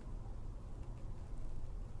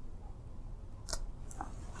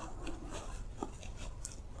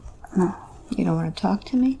 No. You don't want to talk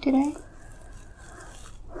to me today?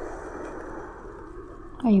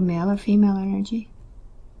 Are you male or female energy?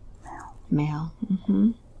 Male.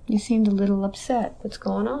 Male. You seemed a little upset. What's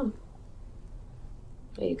going on?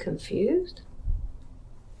 Are you confused?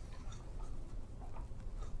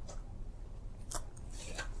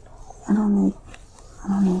 I don't need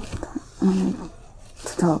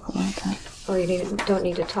to talk about that. Oh, you don't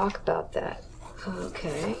need to talk about that.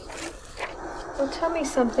 Okay. Well, tell me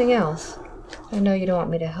something else. I know you don't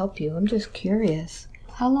want me to help you. I'm just curious.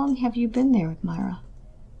 How long have you been there with Myra?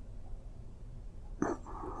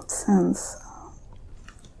 Since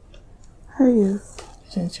her youth.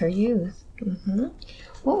 Since her youth. Mm-hmm.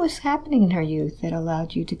 What was happening in her youth that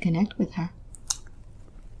allowed you to connect with her?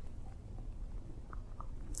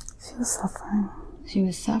 She was suffering. She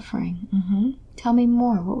was suffering. Mm-hmm. Tell me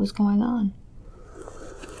more. What was going on?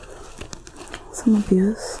 Some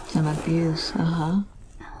abuse. Some abuse. Uh-huh.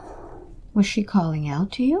 Was she calling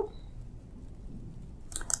out to you?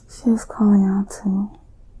 She was calling out to...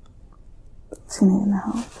 She needed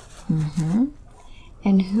help. Mm-hmm.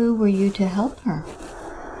 And who were you to help her?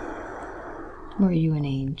 Were you an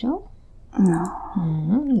angel? No.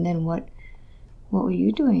 Mm-hmm. And then what were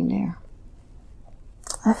you doing there?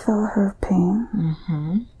 I felt her pain.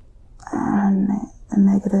 Mm-hmm. And a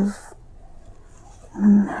negative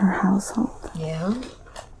in her household. Yeah.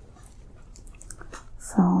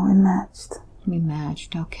 So we matched. We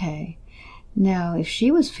matched, okay. Now, if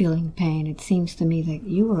she was feeling pain, it seems to me that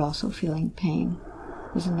you were also feeling pain.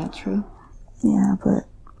 Isn't that true? Yeah, but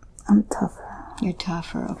I'm tougher. You're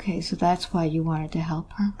tougher, okay. So that's why you wanted to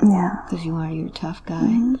help her? Yeah. Because you're a tough guy?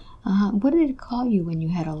 Mm-hmm. Uh-huh. What did it call you when you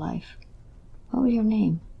had a life? What was your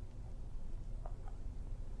name?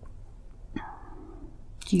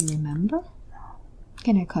 Do you remember?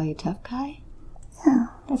 Can I call you tough guy? Yeah.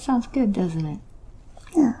 That sounds good, doesn't it?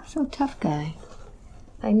 Yeah. So tough guy.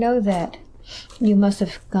 I know that you must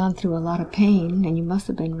have gone through a lot of pain and you must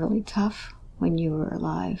have been really tough when you were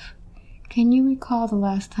alive. Can you recall the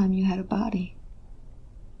last time you had a body?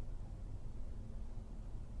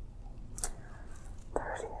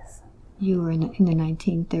 30s. You were in the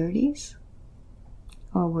 1930s?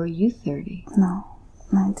 Or were you 30? No,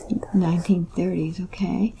 1930s. 1930s,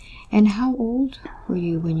 okay. And how old were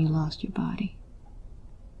you when you lost your body?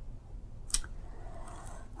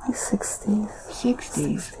 Like 60s.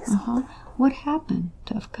 60s. Uh-huh. What happened,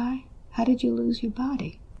 tough guy? How did you lose your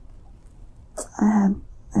body? I had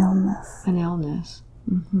illness. An illness.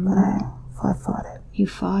 Mm-hmm. But I fought it. You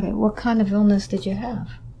fought it. What kind of illness did you have?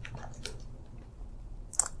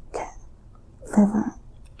 Liver.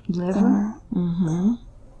 Liver? Mm-hmm.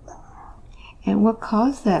 And what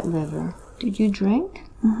caused that liver? Did you drink?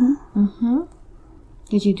 Mm-hmm. Mm-hmm.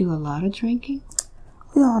 Did you do a lot of drinking?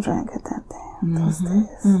 We all drank at that day. Those days.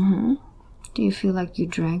 Mm-hmm. Do you feel like you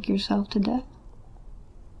drank yourself to death?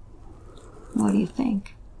 What do you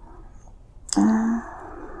think?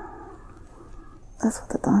 That's what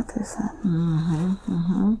the doctor said. Mm-hmm.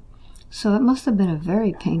 Mm-hmm. So it must have been a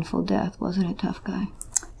very painful death, wasn't it, tough guy?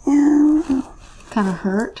 Yeah. Kind of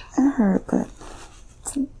hurt? It hurt, but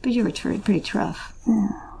you were pretty tough. yeah.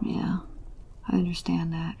 Yeah, I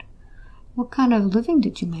understand that. What kind of living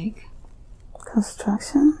did you make?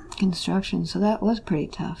 Construction. Construction, so that was pretty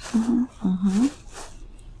tough. Mm-hmm. Mm-hmm.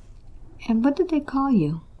 And what did they call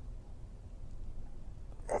you?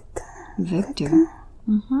 Victor.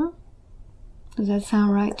 Mm-hmm. Does that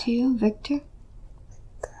sound right to you, Victor?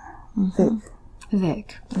 Mm-hmm.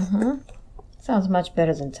 Vic. Mm-hmm. Sounds much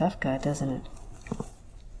better than tough guy, doesn't it?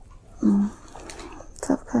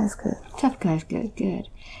 Tough guy's good. Tough guy's good, good.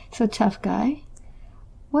 So tough guy,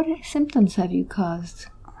 what symptoms have you caused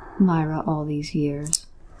Myra all these years?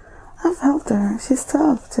 I've helped her. She's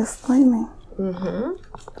tough, just like me. Mm-hmm.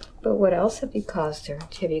 But what else have you caused her?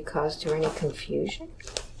 Have you caused her any confusion?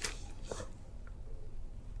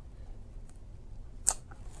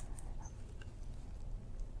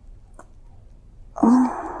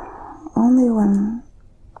 Only when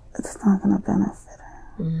it's not going to benefit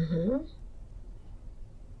her. Mm-hmm.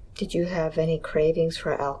 Did you have any cravings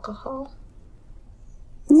for alcohol?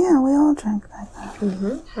 Yeah, we all drank like that.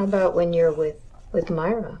 Mm-hmm. How about when you're with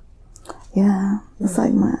Myra? Yeah, it's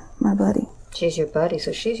like my buddy. She's your buddy,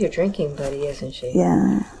 so she's your drinking buddy, isn't she?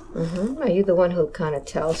 Yeah. Mm-hmm. Are you the one who kind of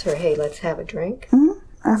tells her, hey, let's have a drink? Mm-hmm.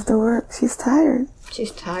 After work, she's tired.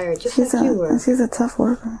 She's tired, just like you were. She's a tough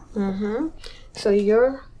worker. Mm-hmm. So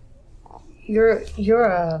your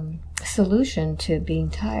solution to being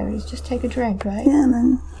tired is just take a drink, right? Yeah, and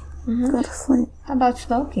then go to sleep. How about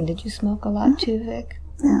smoking? Did you smoke a lot too, Vic?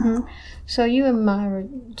 Yeah. Mm-hmm. So you and Myra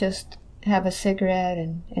just have a cigarette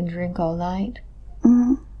and drink all night?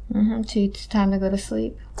 Mm-hmm. Mm-hmm. So it's time to go to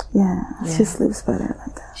sleep? Yeah, she sleeps better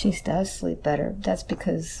like that. She does sleep better. That's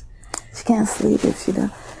because... She can't sleep if she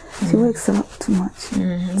does. She wakes up too much.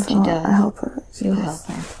 Mm-hmm. So She does. I help her. You help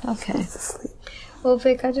her. Okay. To sleep. Well,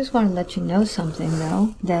 Vic, I just want to let you know something,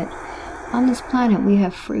 though, that on this planet we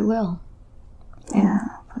have free will. Yeah,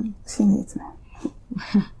 but she needs me.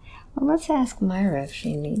 Well, let's ask Myra if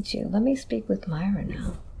she needs you. Let me speak with Myra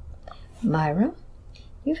now. Myra,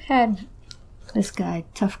 you've had this guy,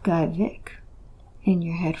 tough guy Vic, in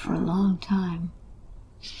your head for a long time.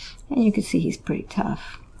 And you can see he's pretty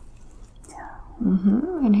tough. Yeah.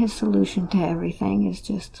 And his solution to everything is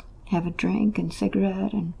just have a drink and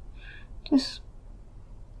cigarette and just,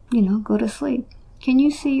 go to sleep. Can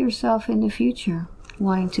you see yourself in the future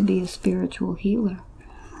wanting to be a spiritual healer?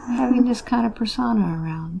 Having this kind of persona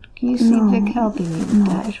around? Can you see Vic helping you with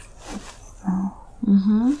that?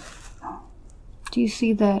 No. Do you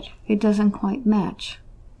see that it doesn't quite match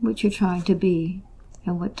what you're trying to be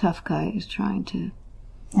and what Tough Guy is trying to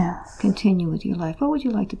continue with your life? What would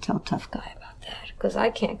you like to tell Tough Guy about that? Because I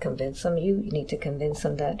can't convince him. You need to convince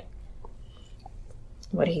him that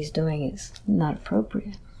what he's doing is not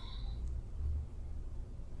appropriate.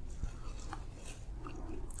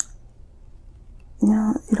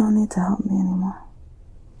 You don't need to help me anymore.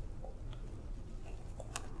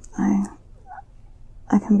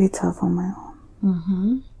 I can be tough on my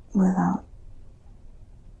own. Without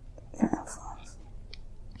your influence.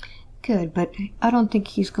 Good, but I don't think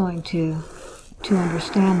he's going to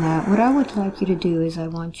understand that. What I would like you to do is I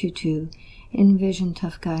want you to envision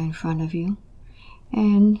Tough Guy in front of you,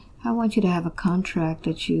 and I want you to have a contract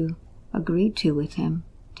that you agreed to with him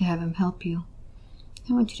to have him help you.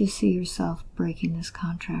 I want you to see yourself breaking this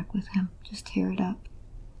contract with him. Just tear it up.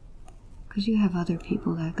 Because you have other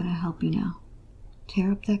people that are going to help you now.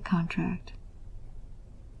 Tear up that contract.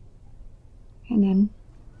 And then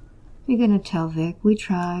you're going to tell Vic, we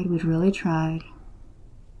tried, we really tried.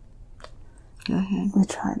 Go ahead. We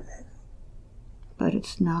tried, Vic. But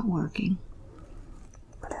it's not working.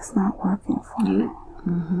 But it's not working for me.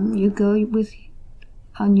 You go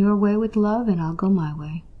on your way with love, and I'll go my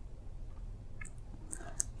way.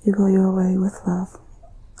 You go your way with love,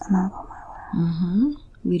 and I'll go my way.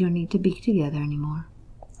 We don't need to be together anymore.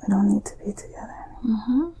 We don't need to be together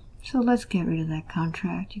anymore. So let's get rid of that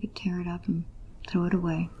contract. You can tear it up and throw it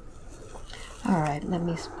away. All right, let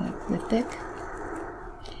me speak with Vic.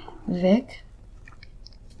 Vic,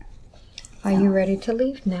 are you ready to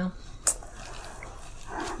leave now?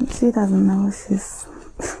 She doesn't know. She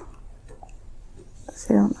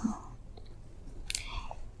don't know.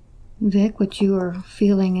 Vic, what you are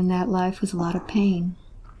feeling in that life was a lot of pain.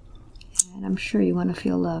 And I'm sure you want to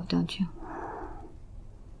feel love, don't you?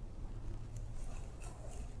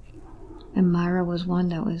 And Myra was one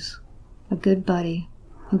that was a good buddy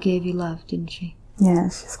who gave you love, didn't she? Yeah,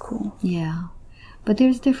 she's cool. Yeah. But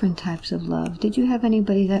there's different types of love. Did you have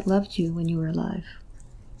anybody that loved you when you were alive?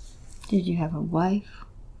 Did you have a wife,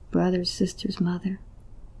 brothers, sisters, mother?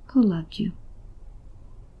 Who loved you?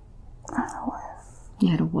 I had a wife. You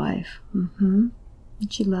had a wife. And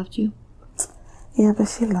she loved you? Yeah, but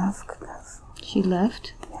she left. She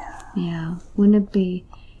left? Yeah. Yeah. Wouldn't it be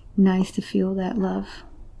nice to feel that love?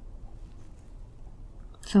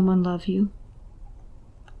 Someone love you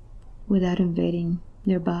without invading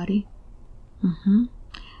their body?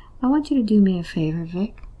 I want you to do me a favor,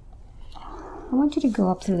 Vic. I want you to go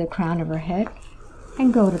up through the crown of her head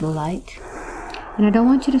and go to the light. And I don't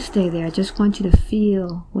want you to stay there. I just want you to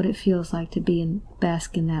feel what it feels like to be and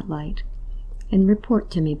bask in that light. And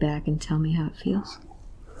report to me back and tell me how it feels.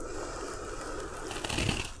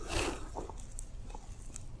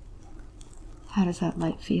 How does that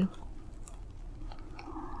light feel?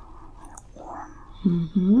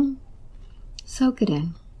 Soak it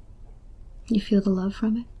in. You feel the love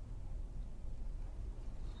from it?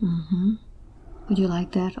 Would you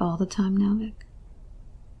like that all the time now, Vic?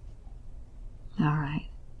 All right.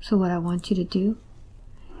 So what I want you to do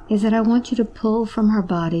is that I want you to pull from her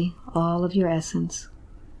body all of your essence.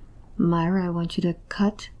 Myra, I want you to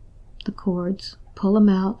cut the cords, pull them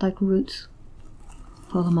out like roots.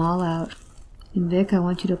 Pull them all out. And Vic, I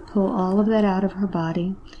want you to pull all of that out of her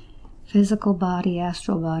body. Physical body,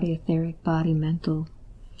 astral body, etheric body, mental,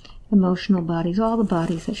 emotional bodies, all the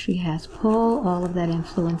bodies that she has. Pull all of that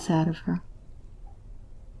influence out of her.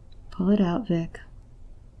 Pull it out, Vic.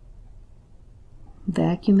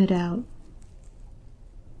 Vacuum it out.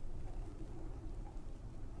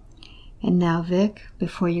 And now, Vic,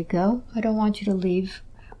 before you go, I don't want you to leave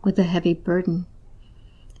with a heavy burden.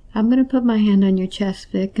 I'm going to put my hand on your chest,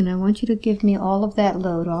 Vic, and I want you to give me all of that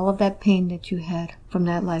load, all of that pain that you had from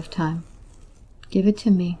that lifetime. Give it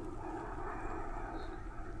to me.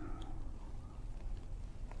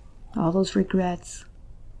 All those regrets,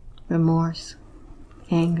 remorse,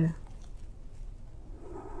 anger.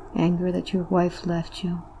 Anger that your wife left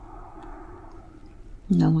you.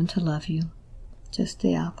 No one to love you. Just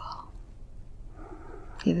the alcohol.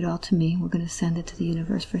 Give it all to me. We're going to send it to the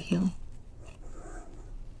universe for healing.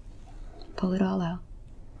 Pull it all out.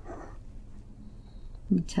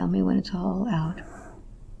 And tell me when it's all out.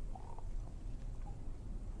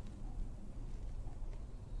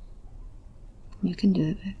 You can do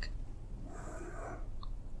it, Vic.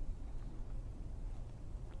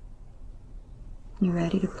 You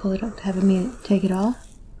ready to pull it up? Having me take it all?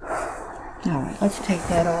 Alright, let's take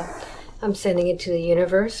that all. I'm sending it to the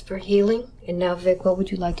universe for healing. And now, Vic, what would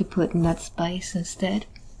you like to put in that spice instead?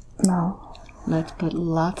 No. Let's put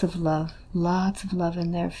lots of love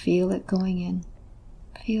in there. Feel it going in.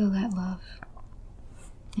 Feel that love.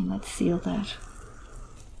 And let's seal that.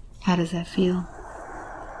 How does that feel?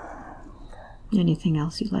 Anything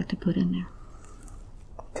else you'd like to put in there?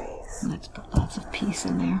 Peace. Let's put lots of peace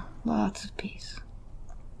in there. Lots of peace.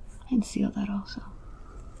 And seal that also.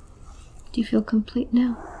 Do you feel complete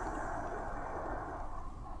now?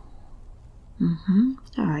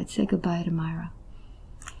 Alright, say goodbye to Myra.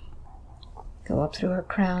 Go up through her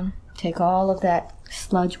crown. Take all of that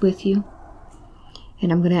sludge with you.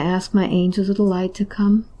 And I'm going to ask my angels of the light to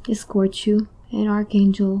come escort you, and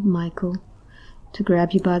Archangel Michael to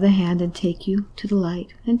grab you by the hand and take you to the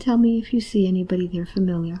light. And tell me if you see anybody there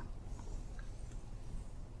familiar.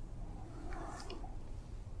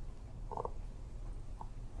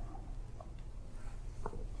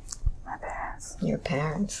 My parents. Your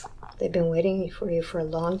parents. They've been waiting for you for a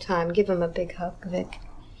long time. Give them a big hug, Vic.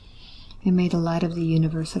 And may the light of the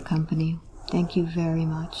universe accompany you. Thank you very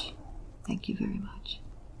much. Thank you very much.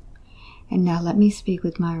 And now let me speak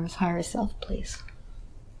with Myra's higher self, please.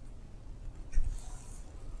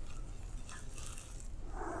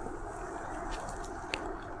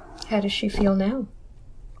 How does she feel now?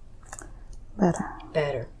 Better.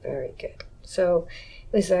 Better. Very good. So,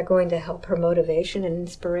 is that going to help her motivation and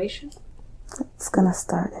inspiration? It's gonna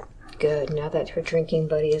start it. Good. Now that her drinking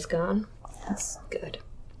buddy is gone? Yes. Good.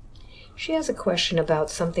 She has a question about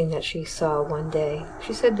something that she saw one day.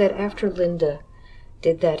 She said that after Linda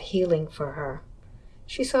did that healing for her,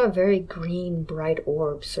 she saw a very green, bright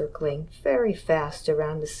orb circling very fast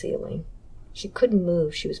around the ceiling. She couldn't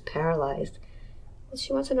move. She was paralyzed. And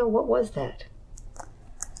she wants to know, what was that?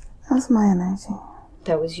 That was my energy.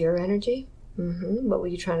 That was your energy? What were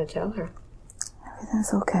you trying to tell her?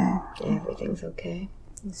 Everything's okay. Everything's okay.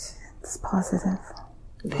 It's positive.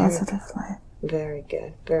 Very Positive light. Very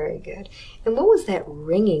good, very good. And what was that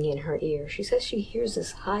ringing in her ear? She says she hears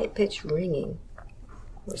this high-pitched ringing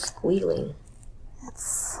or squealing. I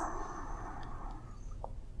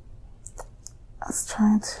was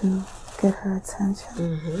trying to get her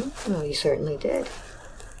attention. Well, you certainly did.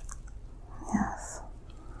 Yes.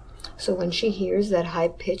 So when she hears that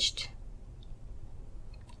high-pitched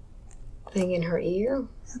thing in her ear,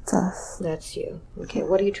 It's us. that's you. Okay,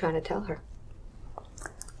 what are you trying to tell her?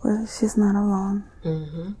 Well, she's not alone.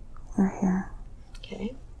 We're here.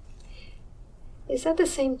 Okay. Is that the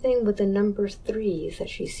same thing with the number 3s that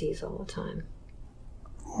she sees all the time?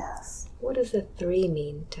 Yes. What does the 3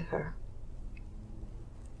 mean to her?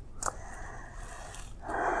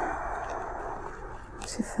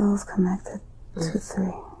 She feels connected to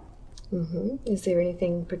 3. Is there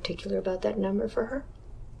anything particular about that number for her?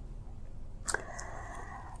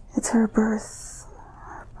 It's her birth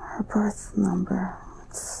number.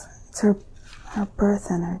 It's her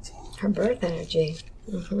birth energy. Her birth energy.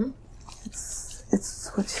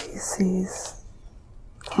 It's what she sees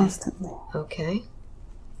constantly. Okay.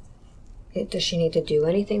 Does she need to do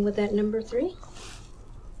anything with that number 3?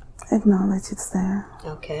 Acknowledge it's there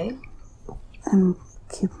Okay. and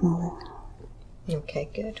keep moving. Okay,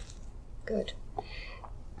 good. Good.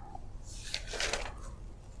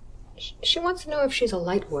 She wants to know if she's a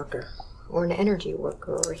light worker or an energy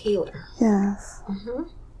worker or a healer. Yes.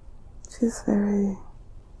 She's very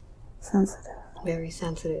sensitive. Very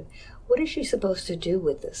sensitive. What is she supposed to do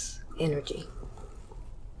with this energy?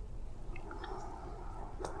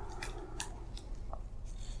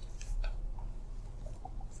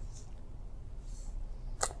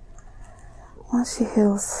 Once she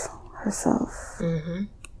heals herself,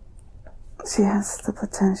 she has the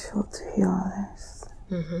potential to heal others.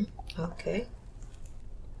 Okay.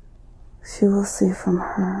 She will see from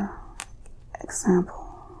her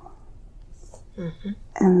example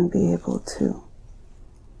and be able to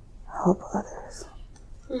help others.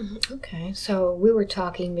 Okay, so we were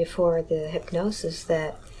talking before the hypnosis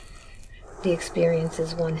that the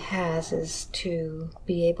experiences one has is to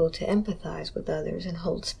be able to empathize with others and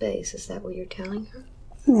hold space. Is that what you're telling her?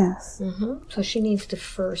 Yes. So she needs to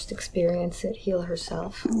first experience it, heal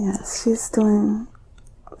herself. Yes, she's doing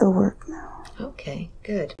the work now. Okay,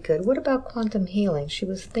 good, good. What about quantum healing? She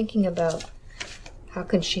was thinking about how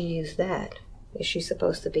can she use that? Is she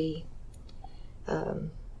supposed to be a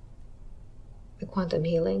quantum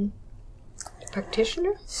healing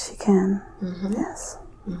practitioner? She can, yes.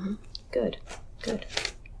 Good, good.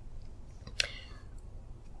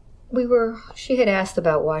 She had asked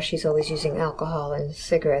about why she's always using alcohol and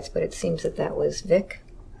cigarettes, but it seems that was Vic.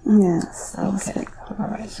 Yes. Okay, all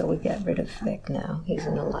right, so we get rid of Vic now. He's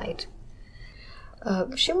in the light.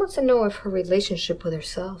 She wants to know if her relationship with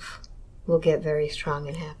herself will get very strong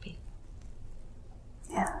and happy.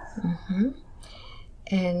 Yes.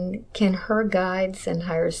 And can her guides and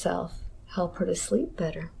higher self help her to sleep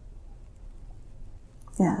better?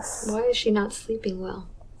 Yes. Why is she not sleeping well?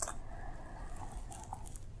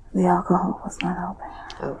 The alcohol was not helping.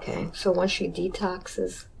 Okay, so once she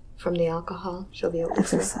detoxes from the alcohol, she'll be able to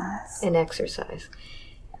exercise. And exercise.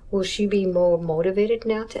 Will she be more motivated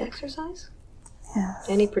now to exercise? Yes.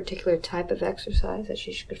 Any particular type of exercise that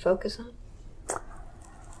she should focus on?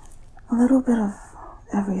 A little bit of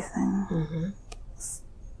everything.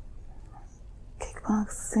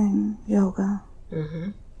 Kickboxing, yoga.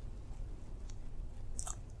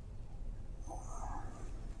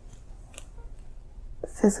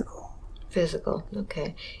 Physical,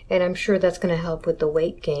 okay. And I'm sure that's going to help with the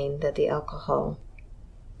weight gain that the alcohol...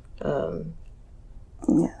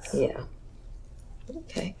 Yes. Yeah.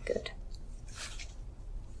 Okay, good.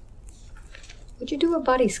 Would you do a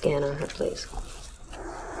body scan on her, please?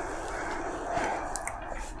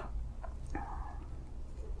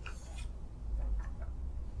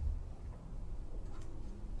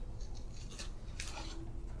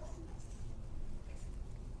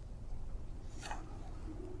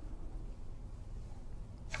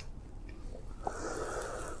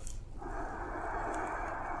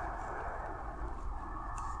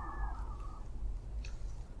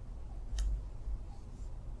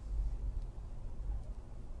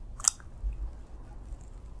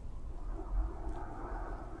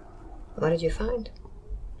 What did you find?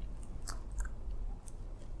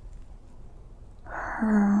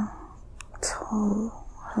 Her toe,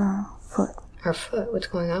 her foot. Her foot? What's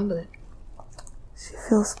going on with it? She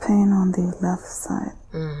feels pain on the left side,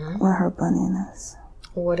 where her bunion is.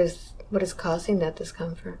 What is causing that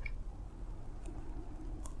discomfort?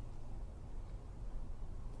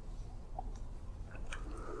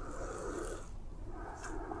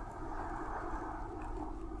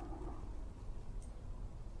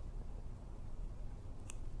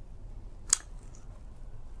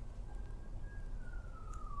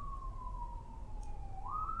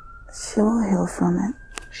 She will heal from it.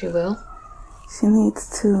 She will? She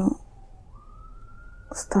needs to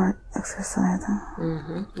start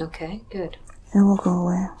exercising. Okay, good. It will go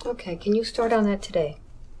away. Okay, can you start on that today?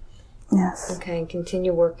 Yes. Okay, and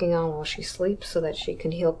continue working on while she sleeps so that she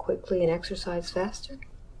can heal quickly and exercise faster?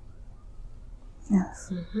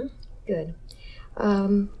 Yes. Good.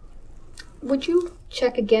 Would you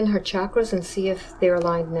check again her chakras and see if they're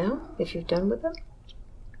aligned now, if you've done with them?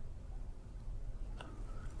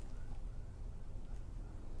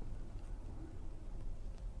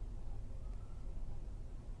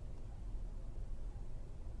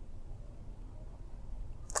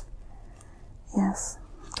 Yes.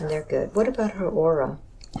 And they're good. What about her aura?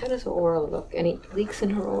 How does her aura look? Any leaks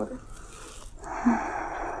in her aura?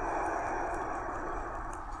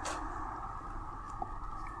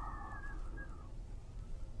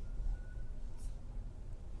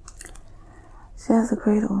 She has a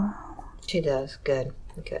great aura. She does. Good.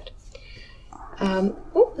 Good.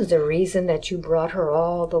 What was the reason that you brought her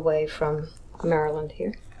all the way from Maryland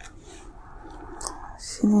here?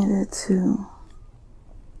 She needed to...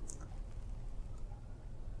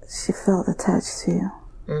 She felt attached to you.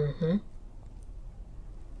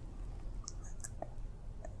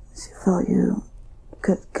 She felt you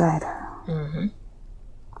could guide her.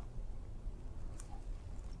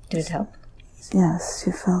 Did it help? Yes,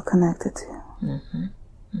 she felt connected to you.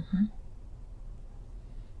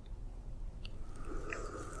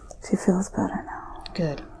 She feels better now.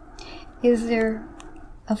 Good. Is there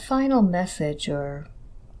a final message or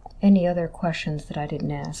any other questions that I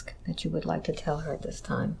didn't ask that you would like to tell her at this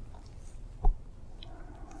time?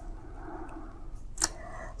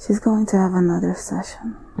 She's going to have another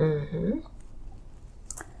session.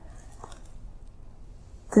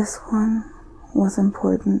 This one was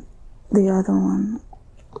important. The other one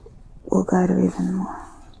will guide her even more.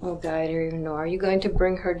 Will guide her even more. Are you going to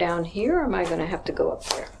bring her down here, or am I going to have to go up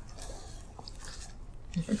there?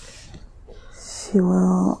 She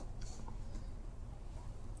will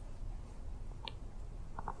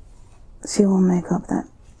make up that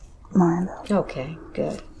mind. Okay,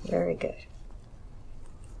 good. Very good.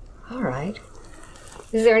 All right.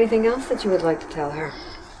 Is there anything else that you would like to tell her?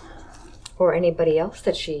 Or anybody else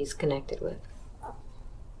that she's connected with?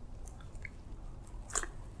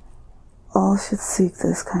 All should seek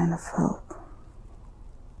this kind of help.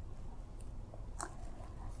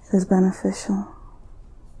 It is beneficial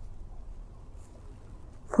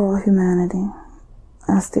for all humanity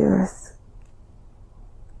as the earth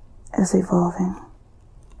is evolving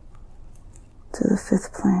to the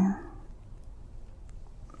fifth plane,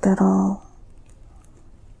 that all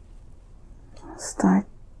start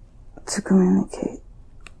to communicate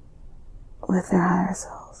with their higher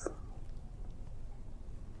selves.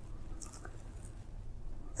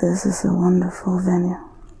 This is a wonderful venue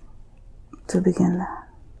to begin that.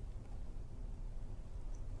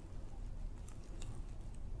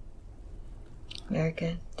 Very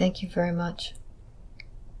good. Thank you very much.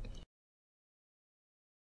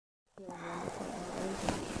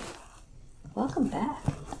 Welcome back.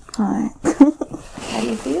 Hi. How do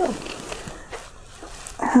you feel?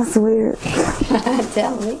 That's weird.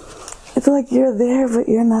 Tell me. It's like you're there, but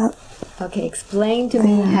you're not. Okay, explain to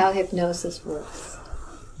me how hypnosis works.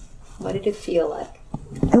 What did it feel like?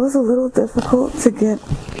 It was a little difficult to get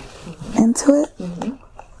into it,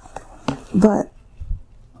 but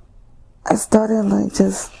I started like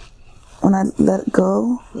just, when I let it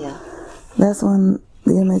go, that's when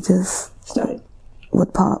the images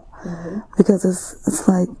would pop. Because it's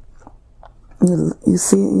like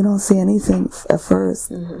you don't see anything at first,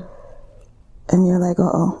 and you're like,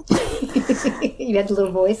 uh-oh. You had the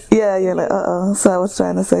little voice? Yeah, you're like, uh-oh. So I was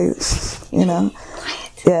trying to say, you know. Quiet.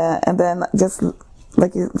 Yeah, and then just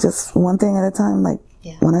one thing at a time. Like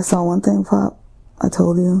when I saw one thing pop, I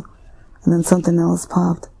told you, and then something else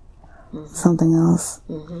popped, something else,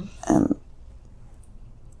 and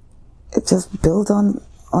it just built on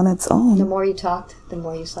its own. The more you talked, the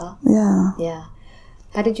more you saw? Yeah. Yeah.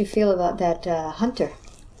 How did you feel about that hunter?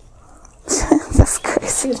 That's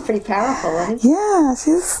crazy. She was pretty powerful, wasn't she? Yeah,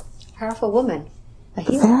 she's a powerful woman. A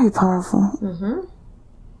healer. Very powerful.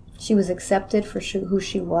 She was accepted for who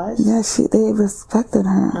she was. Yeah, they respected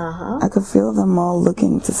her. I could feel them all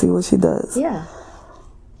looking to see what she does. Yeah.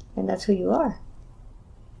 And that's who you are.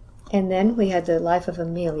 And then we had the life of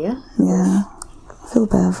Amelia. Yeah. I feel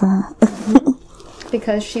bad for her.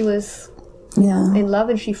 Because she was in love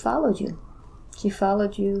and she followed you. She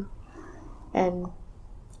followed you and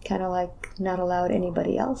kind of like not allowed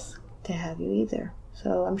anybody else to have you either.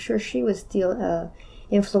 So I'm sure she was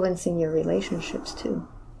influencing your relationships too.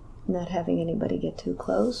 Not having anybody get too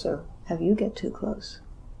close or have you get too close.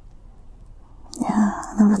 Yeah,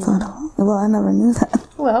 I never thought of it. Well, I never knew that.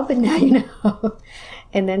 Well, but now you know.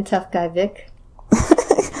 And then Tough Guy Vic.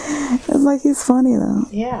 It's like he's funny though.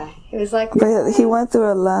 Yeah, it was like... But he went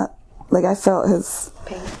through a lot. Like I felt his...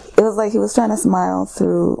 Pain. It was like he was trying to smile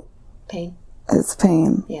through... Pain. His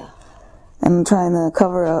pain. Yeah. And trying to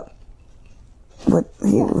cover up what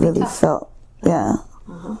he really felt. Yeah.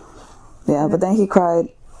 Yeah, but then he cried.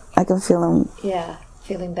 I could feel him. Yeah,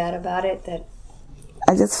 feeling bad about it. That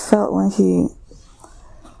I just felt when he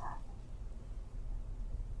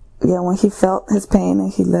felt his pain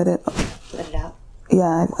and he let it out.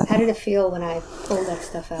 Yeah. How did it feel when I pulled that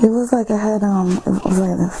stuff out? It was like I had it was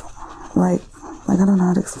like this, like I don't know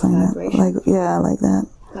how to explain it. Like like that.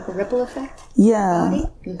 Like a ripple effect? Yeah.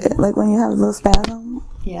 Like when you have a little spasm.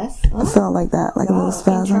 Yes. I felt like that, like a little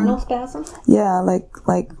spasm. Internal spasm? Yeah, like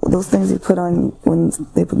those things you put on when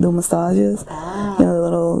they do massages. You know, the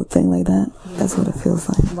little thing like that. That's what it feels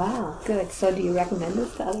like. Wow, good. So do you recommend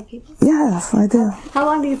this to other people? Yes, I do. How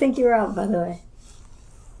long do you think you were out, by the way?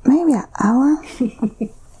 Maybe an hour.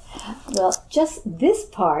 Well, just this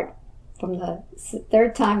part from the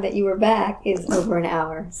third time that you were back is over an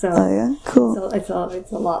hour. So yeah, cool. So it's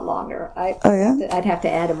a lot longer. I'd have to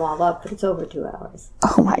add them all up, but it's over 2 hours.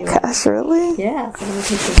 Oh my gosh, really? Yeah. So let me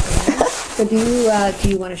take this. So do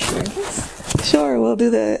you want to share this? Sure, we'll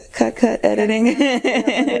do the cut editing.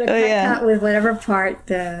 Cut with whatever part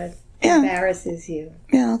embarrasses you.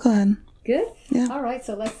 Yeah, I'll go ahead. Good? Yeah. All right,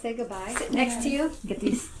 so let's say goodbye. Sit next to you. Get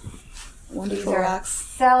these wonderful rocks.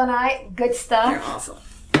 Selenite. Good stuff. They're awesome.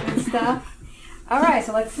 Good stuff. All right,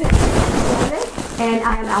 so let's sit. And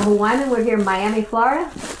I'm Alba Weinman. We're here in Miami,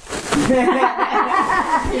 Florida.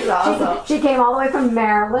 She's awesome. She came all the way from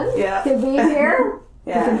Maryland to be here.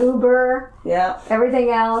 With an Uber. Yeah. Everything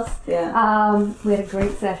else. Yeah. We had a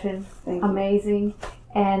great session. Amazing.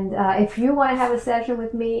 And if you want to have a session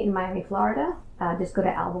with me in Miami, Florida, just go to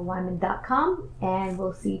albaweinman.com and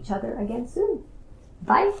we'll see each other again soon.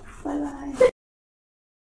 Bye. Bye-bye.